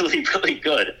just really, really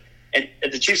good. And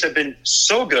the Chiefs have been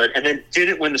so good and then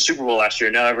didn't win the Super Bowl last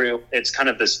year. Now it's kind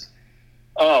of this,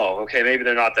 okay, maybe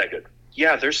they're not that good.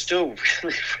 Yeah, they're still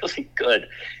really, really good.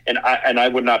 And I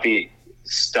would not be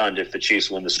stunned if the Chiefs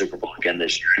win the Super Bowl again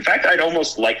this year. In fact, I'd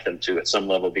almost like them to at some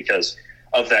level because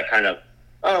of that kind of,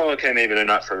 okay, maybe they're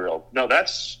not for real. No,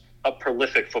 that's a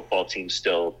prolific football team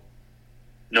still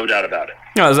No doubt about it.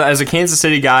 As a Kansas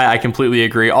City guy, I completely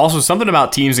agree. Also, something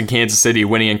about teams in Kansas City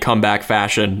winning in comeback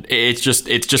fashion, it's just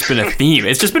been a theme.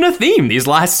 It's just been a theme these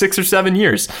last 6 or 7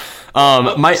 years.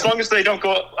 As long as they don't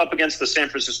go up against the San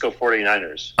Francisco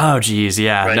 49ers. Oh, geez,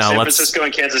 yeah. Right? No, San Francisco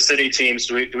and Kansas City teams,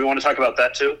 do we want to talk about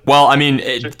that too? Well, I mean,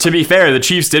 to be fair, the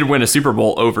Chiefs did win a Super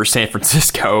Bowl over San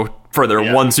Francisco for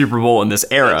their one Super Bowl in this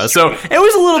era. So it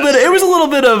was a little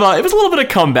bit of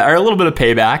comeback, or a little bit of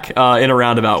payback in a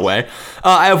roundabout way.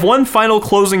 I have one final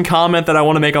closing comment that I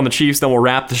want to make on the Chiefs, then we'll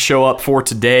wrap the show up for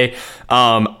today.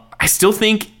 I still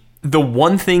think the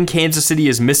one thing Kansas City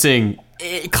is missing,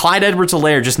 Clyde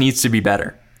Edwards-Helaire just needs to be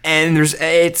better. And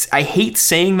I hate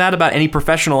saying that about any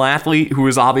professional athlete who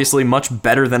is obviously much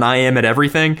better than I am at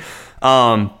everything.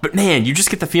 But man, you just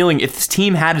get the feeling if this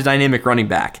team had a dynamic running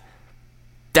back,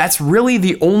 that's really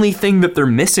the only thing that they're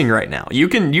missing right now. You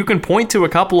can point to a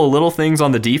couple of little things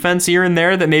on the defense here and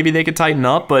there that maybe they could tighten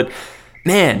up, but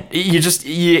man,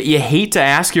 you hate to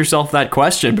ask yourself that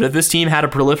question. But if this team had a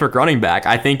prolific running back,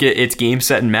 I think it's game,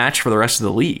 set, and match for the rest of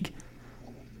the league.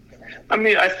 I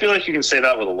mean, I feel like you can say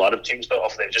that with a lot of teams, though,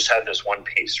 if they just had this one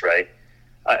piece, right?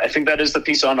 I think that is the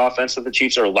piece on offense that the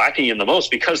Chiefs are lacking in the most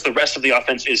because the rest of the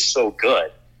offense is so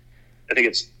good. I think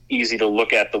it's easy to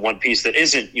look at the one piece that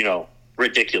isn't,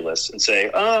 ridiculous and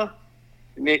say,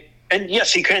 and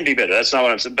yes, he can be better. That's not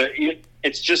what I'm saying. But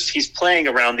it's just he's playing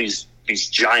around these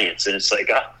giants, and it's like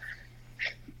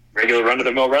regular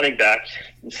run-of-the-mill running back.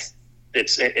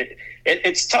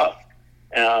 It's tough.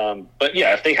 But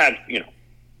yeah, if they had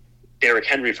Derrick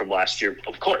Henry from last year,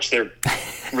 of course they're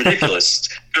ridiculous.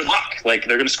 Good luck. Like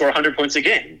they're going to score 100 points a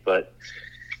game, but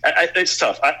it's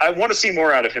tough. I want to see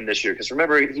more out of him this year because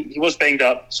remember he was banged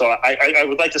up, so I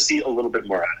would like to see a little bit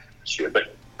more out of him this year.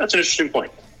 But that's an interesting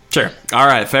point. Sure. All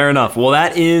right. Fair enough. Well,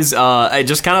 that is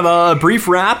just kind of a brief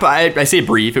wrap. I say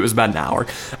brief. It was about an hour.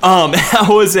 That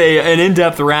was an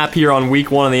in-depth wrap here on Week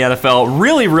 1 in the NFL.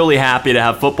 Really, really happy to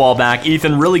have football back.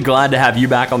 Ethan, really glad to have you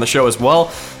back on the show as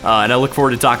well. And I look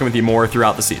forward to talking with you more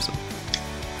throughout the season.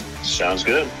 Sounds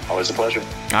good. Always a pleasure.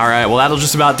 All right. Well, that'll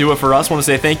just about do it for us. I want to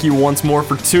say thank you once more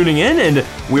for tuning in, and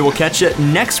we will catch you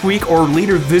next week or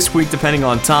later this week, depending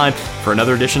on time, for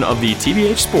another edition of the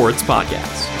TBH Sports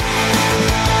Podcast.